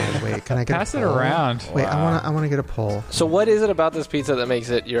my god! Wait, can I get Pass a it poll? around. Wait, I want to get a poll. So, what is it about this pizza that makes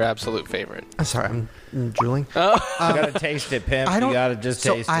it your absolute favorite? I'm sorry, I'm drooling. You gotta taste it, pimp. I don't. You gotta just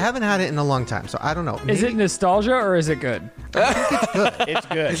so taste I it. haven't had it in a long time, so I don't know. Is it nostalgia or is it good? It's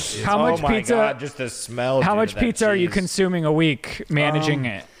good. How much oh my pizza- God, just the smell. How dude, much of that pizza are you cheese. consuming a week managing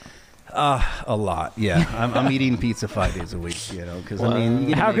it? A lot, yeah. I'm eating pizza 5 days a week, you know, because I mean, you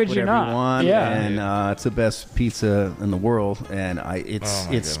can How make could you whatever not? you want, Yeah. and it's the best pizza in the world, and it's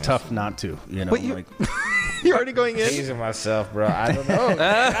goodness. tough not to, you know. But you- like, You're already going in. Teasing myself, bro. I don't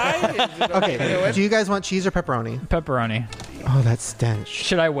know. Okay. Do you guys want cheese or pepperoni? Pepperoni. Oh, that stench.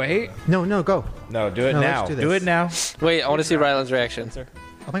 Should I wait? No, go. No, do it No, now. let's do this. Do it now. Wait, I want to see Ryland's reaction.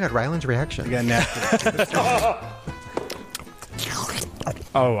 Oh my god, Ryland's reaction. yeah, nasty.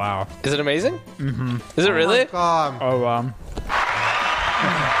 Oh, wow. Is it amazing? Mm-hmm. Is it really? God. Oh,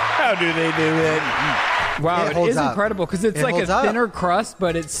 How do they do it? wow. It It holds is up. incredible because it's It like holds a up. thinner crust,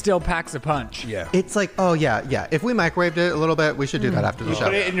 but it still packs a punch. Yeah. It's like, oh yeah. If we microwaved it a little bit, we should do that after the show.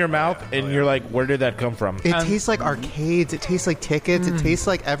 Put it in your mouth, and you're like, where did that come from? It tastes like arcades. It tastes like tickets. It tastes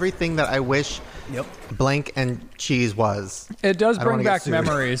like everything that I wish blank and cheese was. It does I don't bring wanna get back sued.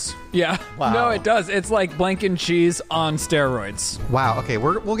 memories. Yeah. Wow. No, it does. It's like blank and cheese on steroids. Wow. Okay,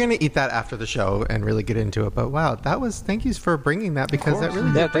 we're gonna eat that after the show and really get into it. But wow, thank you for bringing that because that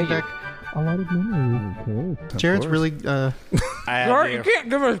really did bring back a lot of memories. Jared's really. I had Sorry, to- you can't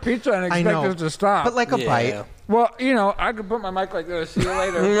give us pizza and I expect know, us to stop. but like a Yeah. bite. well, you know, I could put my mic like this. See you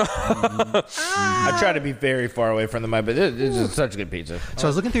later. I try to be very far away from the mic, but this is such good pizza. So I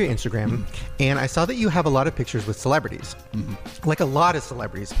was looking through your Instagram, and I saw that you have a lot of pictures with celebrities, like a lot of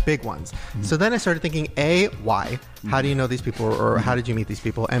celebrities, big ones. So then I started thinking, A, why? How do you know these people, or how did you meet these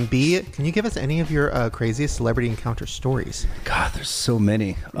people? And B, can you give us any of your craziest celebrity encounter stories? God, there's so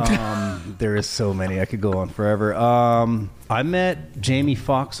many. There is so many. I could go on forever. I met Jamie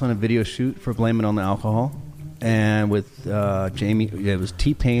Foxx on a video shoot for Blame It on the Alcohol. And with Jamie, it was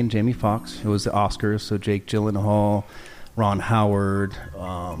T-Pain, Jamie Foxx. It was the Oscars, so Jake Gyllenhaal, Ron Howard,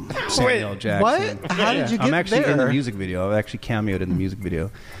 Samuel Jackson. What? How did you get I'm actually in the there? music video. I actually cameoed in the music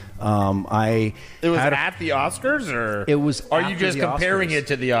video. I It was had a- at the Oscars, or It was. Are you after just the comparing Oscars. it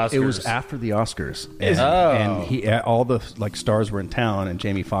to the Oscars? It was after the Oscars, and, Oh. and he all the stars were in town, and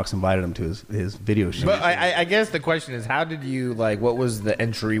Jamie Foxx invited him to his video shoot. But I guess the question is, how did you what was the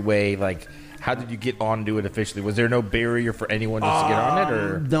entryway? How did you get onto it officially? Was there no barrier for anyone else to get on it,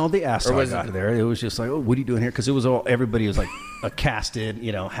 or no? They asked or how I was got it- there. It was just like, oh, what are you doing here? Because it was all everybody was like casted,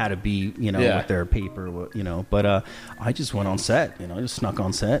 had to be, with their paper, But I just went on set, I just snuck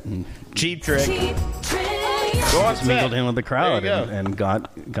on set and cheap trick? Cheap Trick. Go on just mingled set. in with the crowd There you go. and got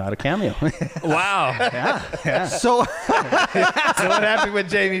a cameo. Wow. yeah. So So what happened with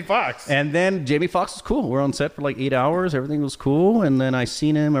Jamie Foxx? And then Jamie Foxx was cool. We're on set for like 8 hours. Everything was cool. And then I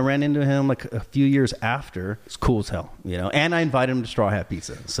ran into him like a few years after. It's cool as hell, And I invited him to Straw Hat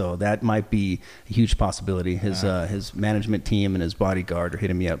Pizza. So that might be a huge possibility. His management team and his bodyguard are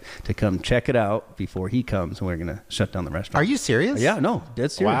hitting me up to come check it out before he comes. And we're going to shut down the restaurant. are you serious? Yeah, no,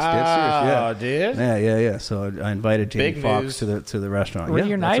 dead serious. Wow, Dead serious. dude. Yeah. So I invited Jamie Big Foxx news. to the restaurant.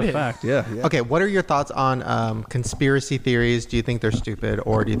 Reunited. Yeah, that's a fact. Yeah. Okay, what are your thoughts on conspiracy theories? Do you think they're stupid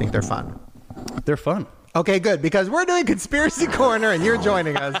or do you think they're fun? They're fun. Okay, good, because we're doing Conspiracy Corner and you're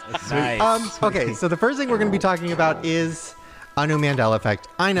joining us. Nice. Okay, so the first thing we're going to be talking about is a new Mandela effect.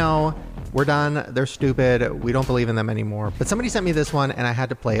 I know, we're done. They're stupid. We don't believe in them anymore. But somebody sent me this one and I had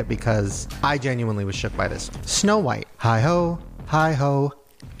to play it because I genuinely was shook by this. Snow White. Hi-ho, hi-ho.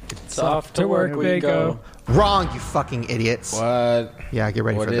 It's off to work we go. Wrong, you fucking idiots. What? Yeah, get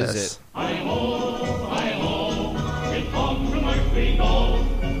ready What for is this. it?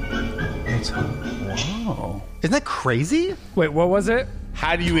 Wow. Isn't that crazy? Wait, what was it?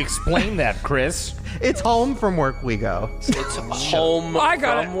 How do you explain that, Chris? It's home from work we go. It's home I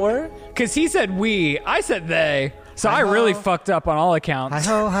got from it. work. Because he said we, I said they. So I really fucked up on all accounts.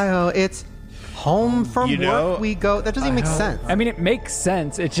 Hi-ho, hi-ho. It's home from You know- work we go. That doesn't even make sense. I mean, it makes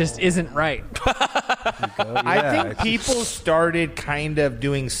sense. It just isn't right. I think people started kind of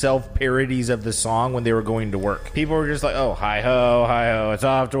doing self-parodies of the song when they were going to work. People were just like, oh, hi-ho, it's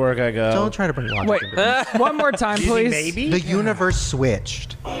off to work I go. Don't try to bring logic Wait, into this. one more time, Do you think please. maybe? The universe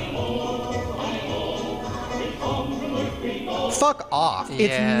switched. Fuck off. It's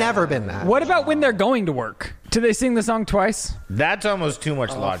Yeah. never been that. What about when they're going to work? Do they sing the song twice? That's almost too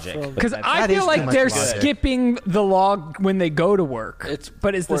much logic. Because I That is feel too like much they're logic. skipping the log when they go to work.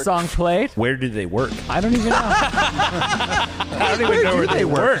 But is the work. song played? Where do they work? I don't even know. I don't even know where they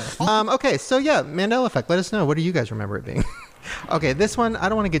work. Okay, so yeah, Mandela effect. Let us know. What do you guys remember it being? Okay, this one, I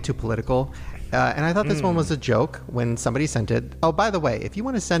don't want to get too political. And I thought this one was a joke when somebody sent it. Oh, by the way, if you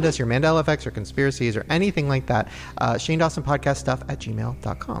want to send us your Mandela effects or conspiracies or anything like that, Shane Dawson Podcast stuff at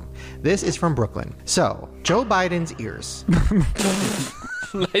gmail.com. This is from Brooklyn. So, Joe Biden's ears.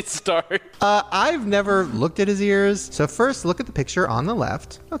 Nice start. I've never looked at his ears. So first, look at the picture on the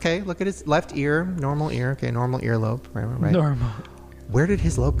left. Okay, look at his left ear, normal ear. Okay, normal earlobe. Right. Normal. Where did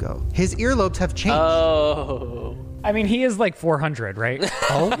his lobe go? His earlobes have changed. Oh. I mean, he is like 400, right?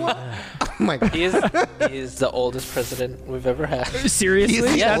 Oh my God. He is the oldest president we've ever had. Seriously? He's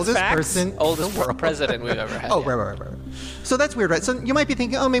the Yes, oldest facts? person. Oldest president we've ever had. Oh, yeah. right. So that's weird, right? So you might be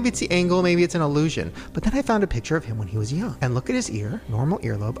thinking, oh, maybe it's the angle, maybe it's an illusion. But then I found a picture of him when he was young. And look at his ear, normal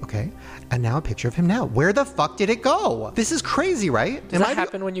earlobe, okay? And now a picture of him now. Where the fuck did it go? This is crazy, right? Does that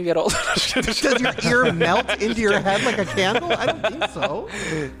happen when you get older? Does your ear melt into your head like a candle? I don't think so.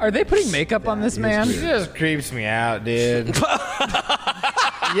 Are they putting makeup on this man? It just creeps me out, dude.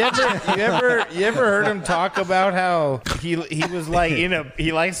 You ever heard him talk about how he was like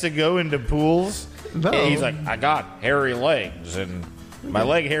he likes to go into pools? No. And he's like, I got hairy legs and my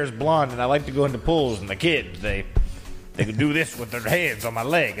leg hair is blonde and I like to go into pools and the kids they can do this with their hands on my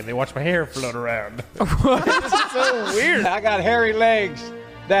leg and they watch my hair float around. This is so weird. I got hairy legs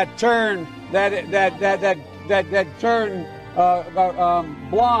that turn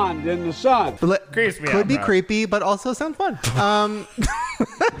blonde in the sun. Creeps me Could out, be bro. creepy, but also sound fun.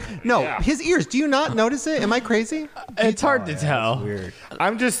 No, Yeah. his ears. Do you not notice it? Am I crazy? It's hard to tell.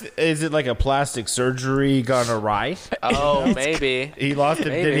 Is it like a plastic surgery gone awry? Oh, maybe. He lost it.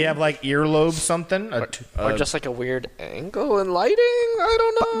 Did Maybe. he have like earlobe something? Or just like a weird angle in lighting? I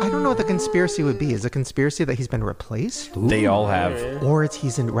don't know. I don't know what the conspiracy would be. Is a conspiracy that he's been replaced? They all have. Or it's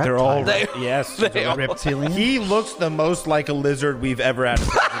he's in They're all reptile? yes. They all- Reptilian? He looks the most like a lizard we've ever had.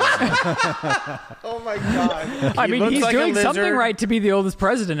 Oh my God. I mean, looks he's like a doing something lizard. right to be the oldest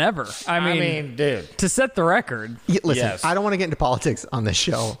president ever. I mean, dude. to set the record. Listen, Yes. I don't want to get into politics on this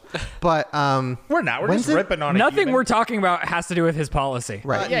show, but We're not. We're When's just it- ripping on a Nothing human. we're talking about has to do with his policy.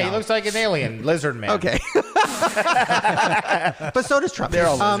 right. Yeah, he looks like an alien lizard man. Okay. But so does Trump. They're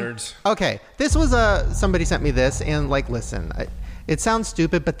all lizards. Okay. This was somebody sent me this and like, listen, it sounds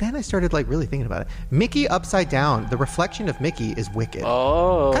stupid, but then I started like really thinking about it. Mickey upside down, the reflection of Mickey is wicked.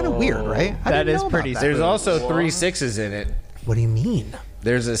 Oh. Kind of weird, right? I That didn't is know about pretty that. There's also 3 6s in it. What do you mean?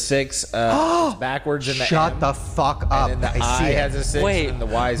 There's a 6 it's backwards in the Shut M, the fuck up. and then the I see I it. has a 6 Wait, and the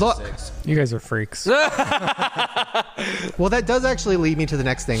Y is look. a 6. You guys are freaks. Well, that does actually lead me to the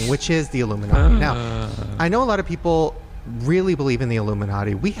next thing, which is the Illuminati. Now, I know a lot of people really believe in the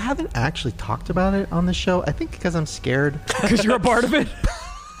Illuminati. We haven't actually talked about it on the show. I think because I'm scared. Because you're a part of it?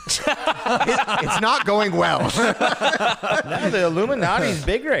 It's not going well. No, the Illuminati's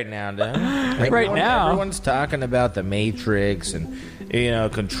big right now, dude. Like, Right now. everyone's talking about the Matrix and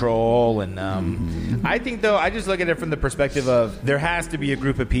control and I think though I just look at it from the perspective of there has to be a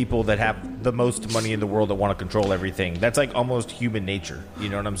group of people that have the most money in the world that want to control everything. That's like almost human nature. You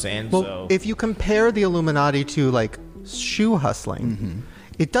know what I'm saying? Well, So if you compare the Illuminati to like shoe hustling,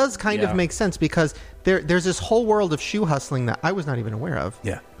 it does kind of make sense because there's this whole world of shoe hustling that I was not even aware of.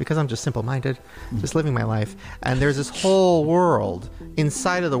 Yeah. Because I'm just simple-minded, just living my life. And there's this whole world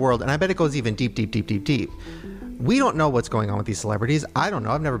inside of the world, and I bet it goes even deep, deep, deep, deep, deep. We don't know what's going on with these celebrities. I don't know.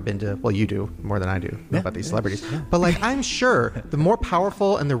 I've never been to, well, you do more than I do about these celebrities. But like, I'm sure the more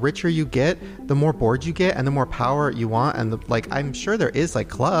powerful and the richer you get, the more bored you get and the more power you want. And I'm sure there is like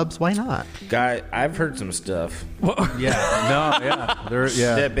clubs. Why not? guy, I've heard some stuff. They're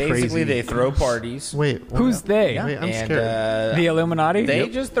That basically crazy. they throw parties. Wait, Who's they? Wait, I'm and scared. The Illuminati? they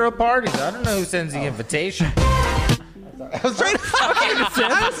just throw parties. I don't know who sends the invitation.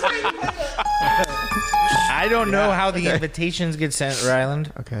 I don't know how the invitations get sent,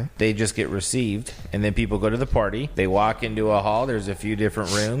 Ryland. Okay. They just get received, and then people go to the party. They walk into a hall. There's a few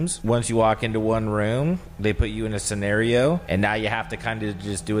different rooms. Once you walk into one room, they put you in a scenario, and now you have to kind of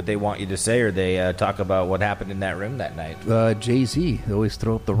just do what they want you to say, or they talk about what happened in that room that night. Jay-Z, they always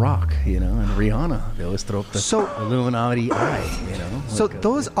throw up the Rock, and Rihanna, they always throw up the Illuminati eye, So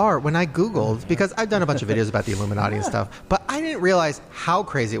those are, when I Googled, because I've done a bunch of videos about the Illuminati and stuff, but I didn't realize how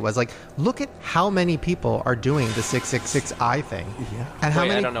crazy it was. Like, look at how many people are doing the 666 eye thing. Yeah. And how Wait,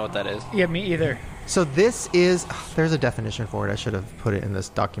 many? I don't know what that is. Yeah, me either. So this is, there's a definition for it. I should have put it in this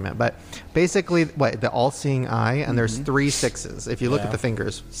document. But basically, the all-seeing eye, and there's 3 sixes. If you look at the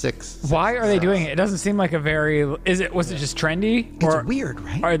fingers, 6. Why are they doing it? It doesn't seem like a very. Was it just trendy? It's weird,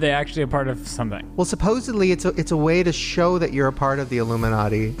 right? Are they actually a part of something? Well, supposedly it's a way to show that you're a part of the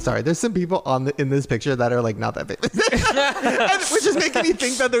Illuminati. Sorry, there's some people in this picture that are like not that famous, which is making me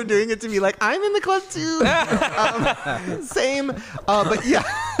think that they're doing it to be like, I'm in the club too. Same, but yeah,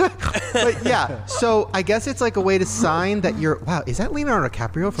 but yeah. So I guess it's like a way to sign that you're. Wow, is that Leonardo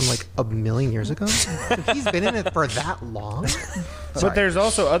DiCaprio from like a million years ago? He's been in it for that long. But there's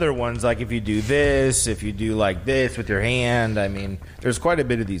also other ones, like if you do this, if you do like this with your hand. I mean, there's quite a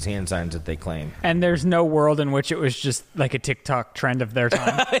bit of these hand signs that they claim. And there's no world in which it was just like a TikTok trend of their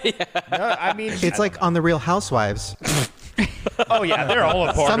time. No, I mean, It's like on The Real Housewives. oh yeah, they're all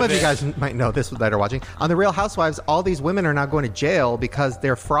a part Some of of it. you guys might know this that are watching. On The Real Housewives, all these women are now going to jail because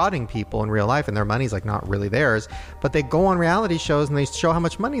they're frauding people in real life and their money's like not really theirs. But they go on reality shows and they show how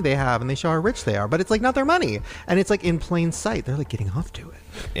much money they have and they show how rich they are. But it's like not their money. And it's like in plain sight. They're like getting off to it.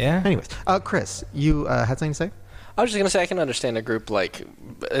 Yeah. Anyways, Chris, you had something to say? I was just going to say I can understand a group like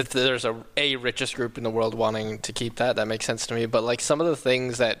if there's a richest group in the world wanting to keep that makes sense to me. But like some of the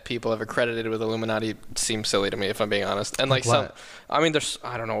things that people have accredited with Illuminati seem silly to me, if I'm being honest. And like some, I mean, there's,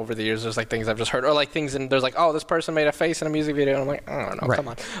 I don't know, over the years there's like things I've just heard, or like things in there's like, oh, this person made a face in a music video, and I'm like, I don't know, come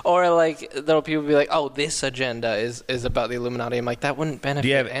on. Or like there'll people be like, oh, this agenda is about the Illuminati. I'm like, that wouldn't benefit. Do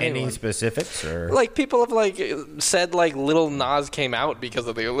you have anyone. any specifics or Like people have like said like Lil Nas came out because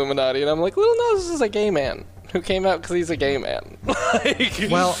of the Illuminati, and I'm like, Lil Nas is a gay man who came out because he's a gay man.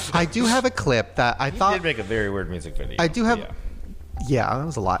 Well, I do have a clip that I thought. He did make a very weird music video. I do have. Yeah, that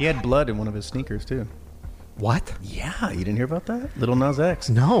was a lot. He had blood in one of his sneakers too. What? Yeah, you didn't hear about that? Little Nas X.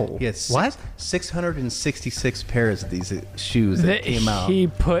 No. He had What? 666 pairs of these shoes that came out. He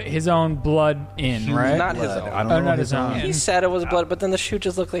put his own blood in, right? Not his own. I don't Oh, know not his his own. He said it was blood, but then the shoe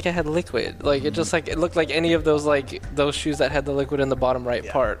just looked like it had liquid. Like it just like it looked like any of those like those shoes that had the liquid in the bottom right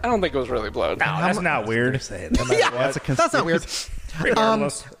part. I don't think it was really blood. No, that's not weird. That's not weird.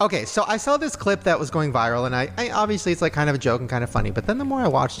 Okay, so I saw this clip that was going viral, and I obviously it's like kind of a joke and kind of funny. But then the more I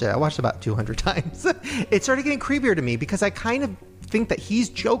watched it about 200 times, it started getting creepier to me because I kind of think that he's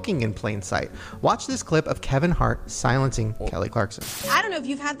joking in plain sight. Watch this clip of Kevin Hart silencing Kelly Clarkson. I don't know if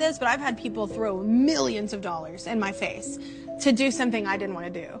you've had this, but I've had people throw millions of dollars in my face to do something I didn't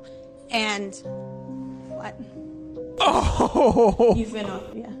want to do. And what? Oh, You've been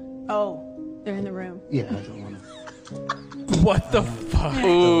yeah. Oh, they're in the room. Yeah, I don't want to. what the fuck?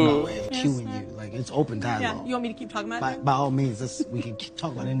 Ooh. Cueing you. Like, it's open Yeah, dialogue. you want me to keep talking about it? By all means, we can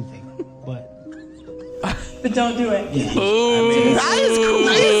talk about anything. But But don't do it. yeah. Ooh. That is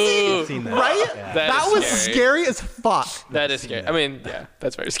crazy. too. Seen that. Right? Yeah. That was scary as fuck. That is scary. I mean, yeah,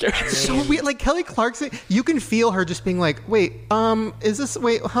 that's very scary. So weird. Like Kelly Clarkson, you can feel her just being like, wait, is this,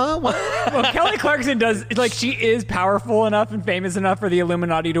 wait, huh? What? Well, Kelly Clarkson does, like, she is powerful enough and famous enough for the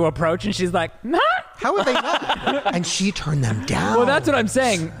Illuminati to approach, and she's like, huh? How would they not? And she turned them down. Well, that's what I'm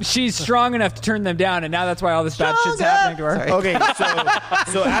saying. She's strong enough to turn them down, and now that's why all this bad shit's happening to her. Sorry. Okay,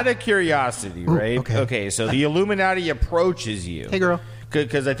 so out of curiosity, right? Okay, so the Illuminati approaches you. Hey, girl.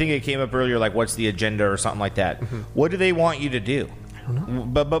 Because I think it came up earlier, like, what's the agenda or something like that. What do they want you to do? I don't know.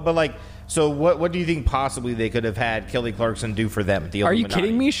 But like, so what do you think possibly they could have had Kelly Clarkson do for them? The Are you Illuminati?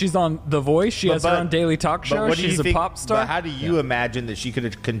 kidding me? She's on The Voice. She has her own daily talk show. What do She's you think, a pop star. But how do you imagine that she could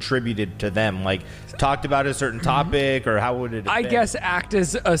have contributed to them? Like, talked about a certain topic, or how would it have I been? guess act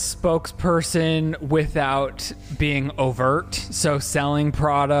as a spokesperson without being overt. So selling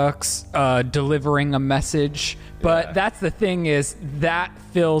products, delivering a message. But that's the thing, is that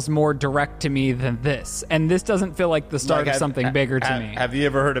feels more direct to me than this. And this doesn't feel like the start of something bigger to me. Have you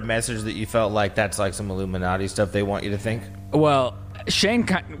ever heard a message that you felt like that's like some Illuminati stuff they want you to think? Well, Shane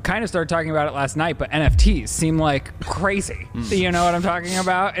kind of started talking about it last night, but NFTs seem like crazy. You know what I'm talking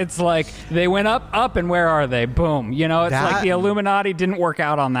about? It's like they went up, and where are they? Boom. You know, it's like the Illuminati didn't work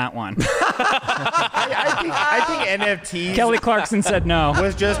out on that one. I think NFTs. Kelly Clarkson said no.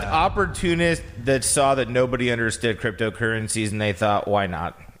 Was just opportunists that saw that nobody understood cryptocurrencies, and they thought, why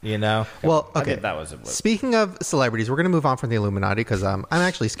not? You know? Well, okay. I think that was it. Speaking of celebrities, we're going to move on from the Illuminati because I'm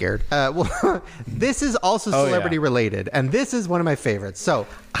actually scared. Well, this is also celebrity related, and this is one of my favorites. So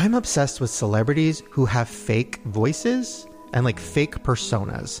I'm obsessed with celebrities who have fake voices and like fake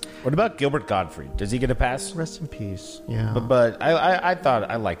personas. What about Gilbert Gottfried? Does he get a pass? Rest in peace. Yeah. But I thought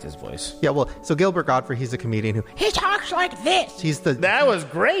I liked his voice. Yeah, well, so Gilbert Gottfried, he's a comedian who he talks like this. That was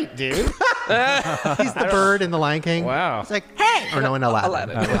great, dude. He's the bird in The Lion King. Wow. It's like, hey, or no, in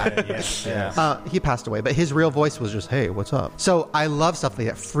Aladdin. Yeah. He passed away, but his real voice was just, hey, what's up? So I love stuff like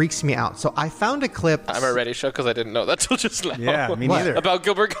that. Freaks me out. So I found a clip. I'm already shook because I didn't know that till just now. Yeah, me neither. About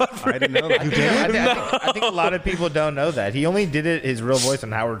Gilbert Gottfried. I didn't know that. You did? I think a lot of people don't know that. He only did it his real voice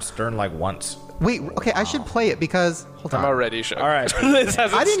on Howard Stern like once. Wait, okay, I should play it because hold on. I'm already shook. All right. This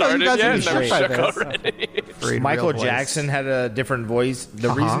hasn't I didn't know you started guys yet, would be and I'm shook by shook this. already. Michael Jackson had a different voice. The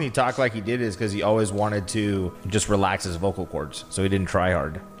reason he talked like he did is because he always wanted to just relax his vocal cords, so he didn't try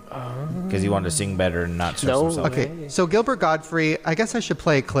hard. Because he wanted to sing better and not stress himself. Okay, so Gilbert Gottfried, I guess I should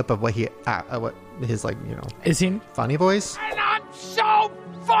play a clip of what his like, you know, is he funny voice? And I'm so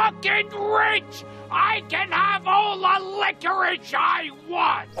fucking rich, I can have all the licorice I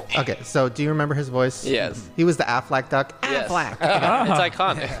want. Okay, so do you remember his voice? Yes. He was the Aflac duck. Yes. Aflac. It's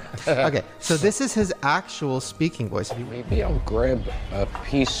iconic. Okay, so this is his actual speaking voice. Maybe I'll grab a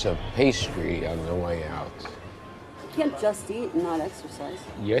piece of pastry on the way out. You can't just eat and not exercise.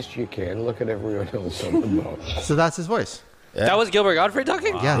 Yes, you can. Look at everyone else on the boat. So that's his voice. Yeah. That was Gilbert Gottfried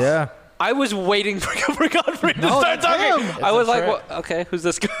talking? Yes. Yeah. I was waiting for Gilbert Gottfried to start that's talking. him. I was like, well, okay, who's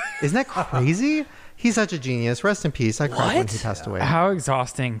this guy? Isn't that crazy? He's such a genius. Rest in peace. I cried when he passed away. How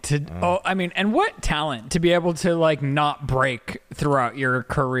exhausting to I mean, and what talent to be able to like not break throughout your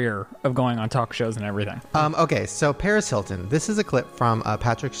career of going on talk shows and everything. Okay, so Paris Hilton. This is a clip from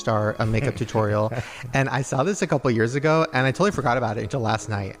Patrick Starr, a makeup tutorial, and I saw this a couple years ago, and I totally forgot about it until last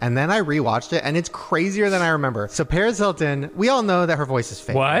night, and then I rewatched it, and it's crazier than I remember. So Paris Hilton, we all know that her voice is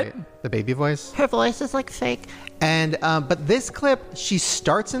fake. What? Right? The baby voice. Her voice is like fake. And but this clip, she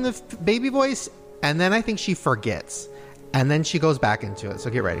starts in the baby voice, and then I think she forgets. And then she goes back into it. So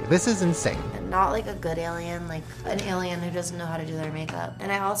get ready. This is insane. Not like a good alien, like an alien who doesn't know how to do their makeup.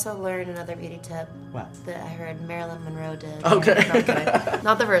 And I also learned another beauty tip that I heard Marilyn Monroe did. Okay.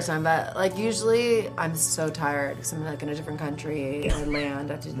 Not the first time, but like usually I'm so tired because I'm like in a different country or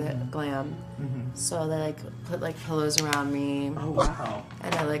land. I do the glam. So they like put like pillows around me. Oh, wow.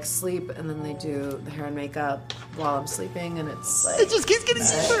 And I like sleep, and then they do the hair and makeup while I'm sleeping, and it's like... It just keeps getting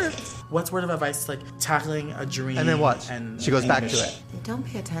deeper. What's word of advice like tackling a dream? And then what? She goes back to it. Don't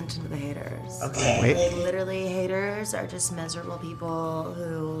pay attention to the haters. Okay. Wait. Like, literally, haters are just miserable people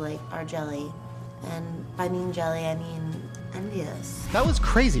who, like, are jelly. And by mean jelly, I mean envious. That was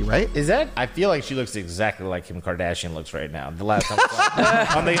crazy, right? Is that? I feel like she looks exactly like Kim Kardashian looks right now. The last time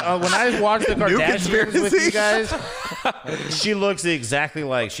I saw when I watched the Kardashians with you guys, She looks exactly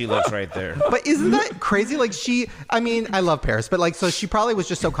like she looks right there. But isn't that crazy? Like I love Paris, but like, so she probably was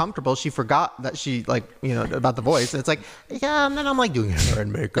just so comfortable she forgot that she about the voice. And it's like, yeah, and then I'm like doing hair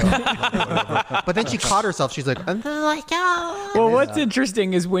and makeup. But then she caught herself. She's like, and then like, yeah. Well, what's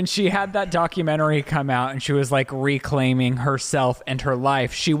interesting is when she had that documentary come out and she was like reclaiming herself and her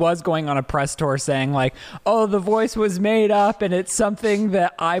life, she was going on a press tour saying like, oh, the voice was made up and it's something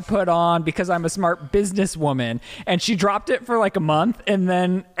that I put on because I'm a smart businesswoman. And she dropped it for like a month, and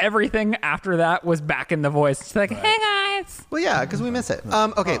then everything after that was back in the voice. She's like, hey guys. Well, yeah, because we miss it.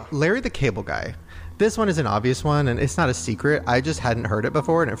 Okay, Larry the Cable Guy. This one is an obvious one, and it's not a secret. I just hadn't heard it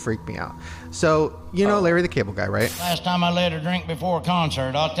before, and it freaked me out. So, you know Larry the Cable Guy, right? Last time I let her drink before a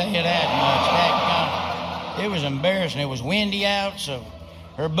concert, I'll tell you that much. It was embarrassing. It was windy out, so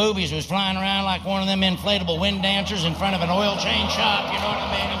her boobies was flying around like one of them inflatable wind dancers in front of an oil change shop, you know what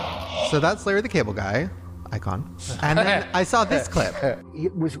I mean? So that's Larry the Cable Guy, icon. And then I saw this clip.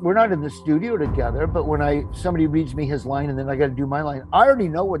 We're not in the studio together, but when somebody reads me his line and then I got to do my line, I already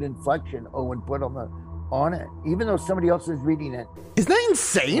know what inflection Owen put on it, even though somebody else is reading it. Isn't that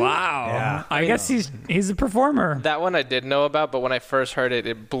insane? Wow. Yeah. I guess he's a performer. That one I did know about, but when I first heard it,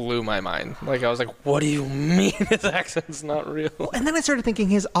 it blew my mind. Like, I was like, what do you mean his accent's not real? And then I started thinking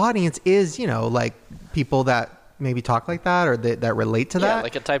his audience is, like people that maybe talk like that or that relate to that. Yeah,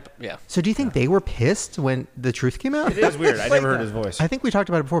 like a type, yeah. So do you think they were pissed when the truth came out? It is weird. I never heard his voice. I think we talked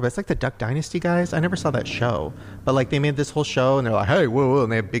about it before, but it's like the Duck Dynasty guys. I never saw that show. But like they made this whole show and they're like, hey, whoa, whoa,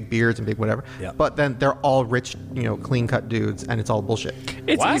 and they have big beards and big whatever. Yeah. But then they're all rich, clean-cut dudes, and it's all bullshit.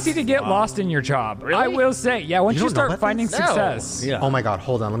 It's easy to get lost in your job. Really? I will say, yeah, once you start finding success. Yeah. Oh my God,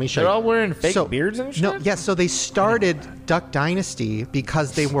 hold on, let me show you. They're all wearing fake beards and shit? No, yeah, so they started Duck Dynasty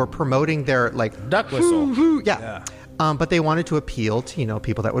because they were promoting their like duck whistle. Yeah. But they wanted to appeal to,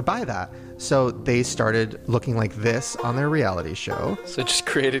 people that would buy that. So they started looking like this on their reality show. So just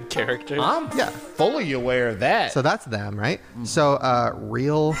created characters? I'm fully aware of that. So that's them, right? So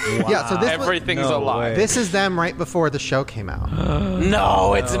real... Wow. Yeah, so this everything's a lie. This is them right before the show came out.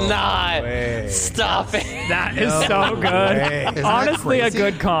 No, it's not. Way. Stop it. That is so good. Honestly, a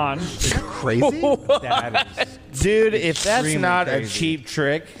good con. Is that crazy? That is... Dude, if that's not crazy. A cheap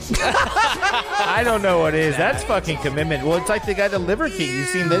trick, I don't know what is. That's fucking commitment. Well, it's like the guy, the Liver King. You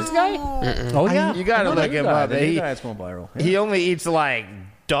seen this guy? Oh, yeah. You gotta look him up. The guy's going viral. Yeah. He only eats like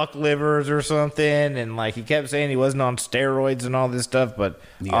duck livers or something, and like he kept saying he wasn't on steroids and all this stuff, but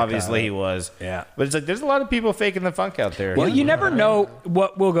obviously he was. Yeah. But it's like there's a lot of people faking the funk out there. Well, you never know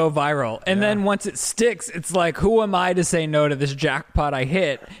what will go viral, and then once it sticks, it's like, who am I to say no to this jackpot I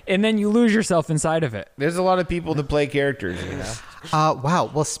hit? And then you lose yourself inside of it. There's a lot of people that play characters,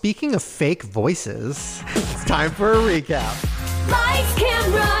 Wow. Well, speaking of fake voices, it's time for a recap. Lights,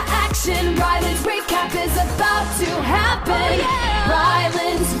 camera, action. Ryland's recap is about to happen.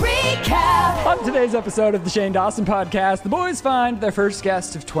 Ryland's recap. On today's episode of the Shane Dawson Podcast, the boys find their first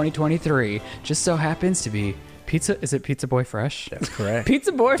guest of 2023. Just so happens to be Is it Pizza Boy Fresh? That's correct.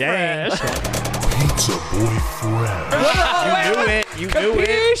 Pizza Boy Dang. Fresh. Pizza Boy Fresh. You knew it. You knew it.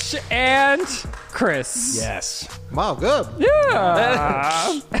 Capiche and Chris. Yes. Wow, good.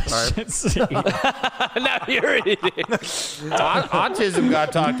 Yeah. Now you're eating. Autism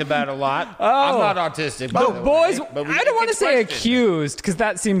got talked about a lot. I'm not autistic. by the boys, way, but I don't want to say questioned. accused because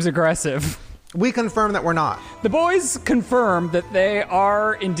that seems aggressive. We confirm that we're not. The boys confirm that they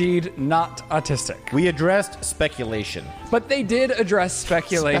are indeed not autistic. We addressed speculation. But they did address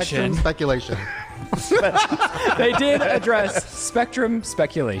speculation. Speculation. They did address spectrum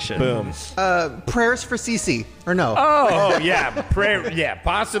speculation. Boom. Prayers for Cece, or no? Oh yeah, prayer. Yeah,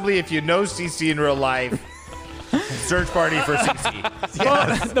 possibly if you know CC in real life. Search party for CC.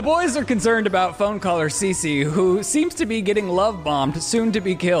 Well, the boys are concerned about phone caller Cece, who seems to be getting love bombed, soon to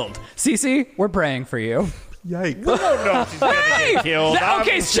be killed. Cece, we're praying for you. Yikes. We don't know if she's going to get killed.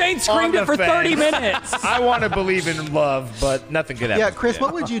 Okay, Shane screamed it for 30 minutes. I want to believe in love, but nothing could happen. Yeah, Chris,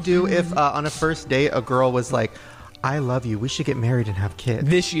 what would you do if on a first date a girl was like, I love you, we should get married and have kids?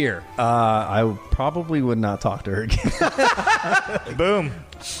 This year. I probably would not talk to her again. Boom.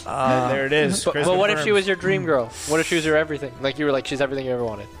 There it is. But what if she was your dream girl? What if she was your everything? Like you were like, she's everything you ever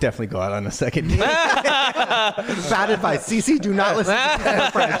wanted. Definitely go out on a second date. Bad advice. Cece, do not listen to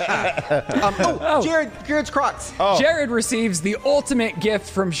Fresh. Jared's Crocs. Oh. Jared receives the ultimate gift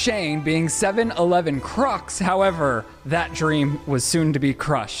from Shane, being 7-Eleven Crocs. However, that dream was soon to be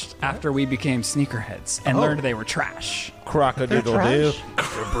crushed after we became sneakerheads and learned they were trash. Crocodoodle-doo.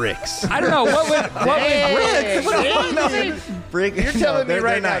 Bricks. I don't know what would Brick. You're telling me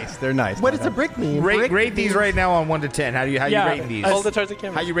right now. Nice. They're nice. What does a brick mean? Rate these right now on 1 to 10. How you rating these? Hold it towards the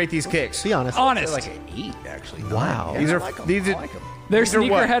camera. How you rate these kicks? Be honest. honest. like an 8, actually. Wow. These are these are. They're These are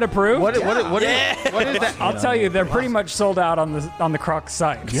what? sneakerhead approved. What is that? I'll tell you, they're pretty much sold out on the Crocs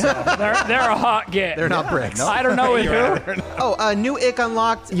site. So they're a hot get. They're not bricks. I don't know with who. Oh, new ick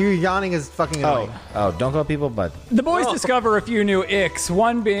unlocked. Your yawning is fucking annoying. Oh, don't call people bud. The boys discover a few new icks,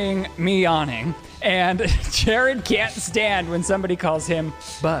 one being me yawning. And Jared can't stand when somebody calls him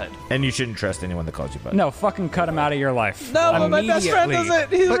Bud. And you shouldn't trust anyone that calls you Bud. No, fucking cut him out of your life. No, but my best friend does it.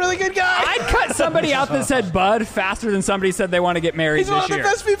 He's a really good guy. I'd cut somebody out that said Bud faster than somebody said they want to get married He's this one of the year.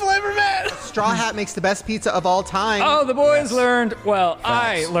 best people I ever met. Straw Hat makes the best pizza of all time. Oh, the boys learned. Well,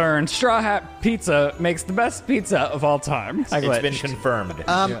 I learned Straw Hat Pizza makes the best pizza of all time. It's been confirmed.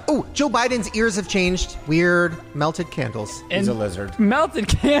 Oh, Joe Biden's ears have changed. Weird melted candles. He's a lizard. Melted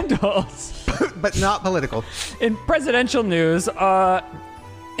candles. But not political. In presidential news,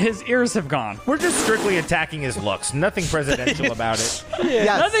 his ears have gone. We're just strictly attacking his looks. Nothing presidential about it.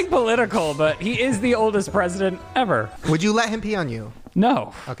 Yes. Nothing political, but he is the oldest president ever. Would you let him pee on you?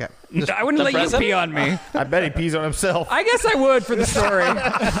 No. Okay. I wouldn't let president? you pee on me. I bet he pees on himself. I guess I would for the story.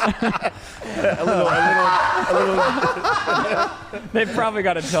 They've probably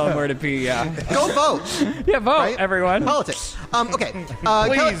got to tell him where to pee, yeah. Go vote. Yeah, vote, Right? everyone. Politics. Okay.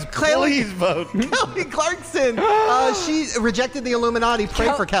 Please vote. Kelly Clarkson. She rejected the Illuminati.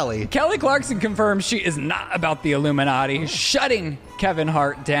 Pray for Kelly. Kelly Clarkson confirms she is not about the Illuminati, shutting Kevin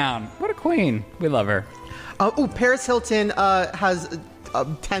Hart down. What a queen. We love her. Paris Hilton has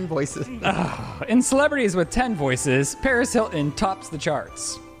 10 voices. In celebrities with 10 voices, Paris Hilton tops the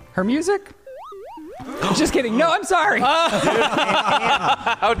charts. Her music? Just kidding. No, I'm sorry.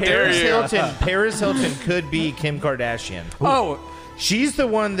 How dare you? Paris Hilton could be Kim Kardashian. Oh, She's the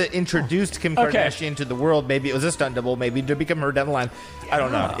one that introduced Kim Kardashian to the world. Maybe it was a stunt double. Maybe to become her down the line. I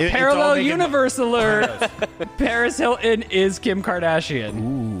don't know. parallel universe alert. Paris Hilton is Kim Kardashian.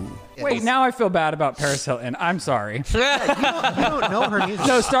 Ooh. Wait, now I feel bad about Paris Hilton. I'm sorry. You don't know her music.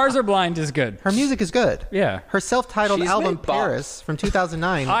 No, Stars Are Blind is good. Her music is good. Yeah. Her self-titled She's album, made bops. Paris, from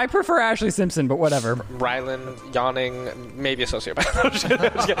 2009. I prefer Ashley Simpson, but whatever. Rylan, yawning, maybe a sociopath.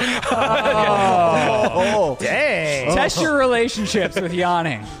 Dang. Test your relationships with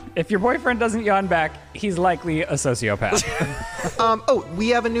yawning. If your boyfriend doesn't yawn back, he's likely a sociopath. We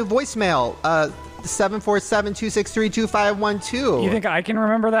have a new voicemail. 747-263-2512. You think I can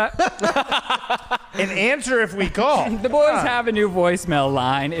remember that? An answer if we call. The boys have a new voicemail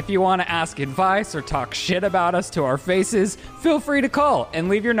line. If you want to ask advice or talk shit about us to our faces, feel free to call and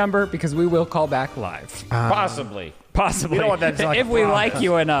leave your number because we will call back live. Possibly. Possibly. We don't want that to sound like if a we promise. like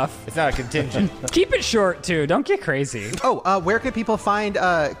you enough. It's not a contingent. Keep it short, too. Don't get crazy. Where can people find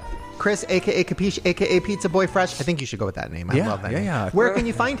Chris, a.k.a. Capiche, a.k.a. Pizza Boy Fresh? I think you should go with that name. I love that name. Yeah. Where can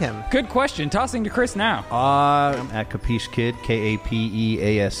you find him? Good question. Tossing to Chris now. I'm at Capiche Kid,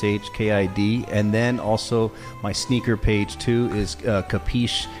 KAPEASHKID. And then also my sneaker page, too, is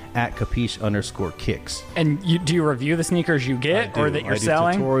Capiche at Capiche_kicks. And do you review the sneakers you get or that you're I do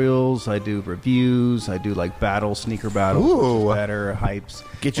selling? tutorials, I do reviews, I do like sneaker battles, which is better, hypes.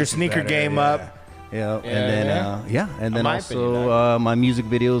 Get your sneaker game up. Yeah, and then my also my music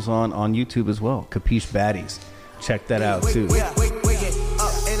videos on YouTube as well. Capiche Baddies, check that out too. Wake it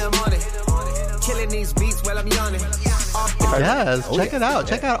up in the morning, killing these beats while I'm yawning. Yes, check it out.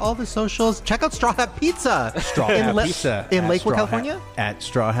 Check out all the socials. Check out Straw Hat Pizza. Straw Hat Pizza in at Lakewood, Straw California. Hat, at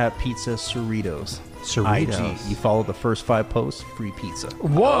Straw Hat Pizza Cerritos. Cerritos. IG. You follow the first 5 posts, free pizza.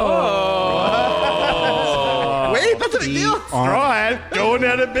 Whoa! Wait, that's a big deal. Straw Hat going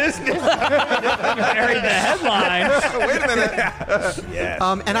out of business. You buried the headline. Wait a minute. Yes.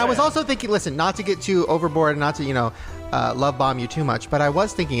 And I was also thinking, listen, not to get too overboard, not to love bomb you too much, but I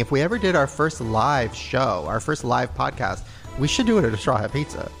was thinking if we ever did our first live show, our first live podcast, we should do it at a Straw Hat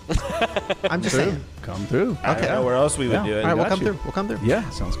Pizza. I'm just saying. Come through. I don't know where else we would do it. All right, we'll come through. We'll come through. Yeah,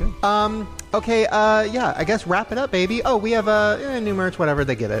 sounds good. Okay, I guess wrap it up, baby. Oh, we have new merch, whatever,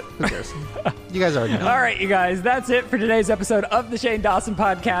 they get it. Who cares? You guys already know. All right, you guys, that's it for today's episode of the Shane Dawson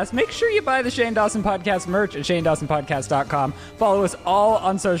Podcast. Make sure you buy the Shane Dawson Podcast merch at ShaneDawsonPodcast.com. Follow us all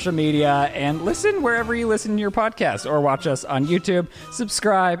on social media and listen wherever you listen to your podcast or watch us on YouTube.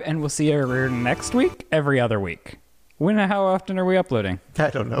 Subscribe, and we'll see you next week, every other week. How often are we uploading? I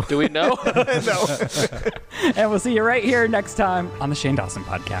don't know. Do we know? No. And we'll see you right here next time on the Shane Dawson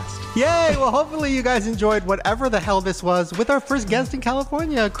Podcast. Yay! Well, hopefully you guys enjoyed whatever the hell this was with our first guest in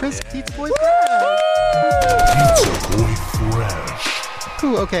California, Chris Pizza Boy Fresh. Pizza Boy Fresh.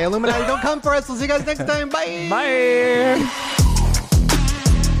 Okay, Illuminati, don't come for us. We'll see you guys next time. Bye. Bye.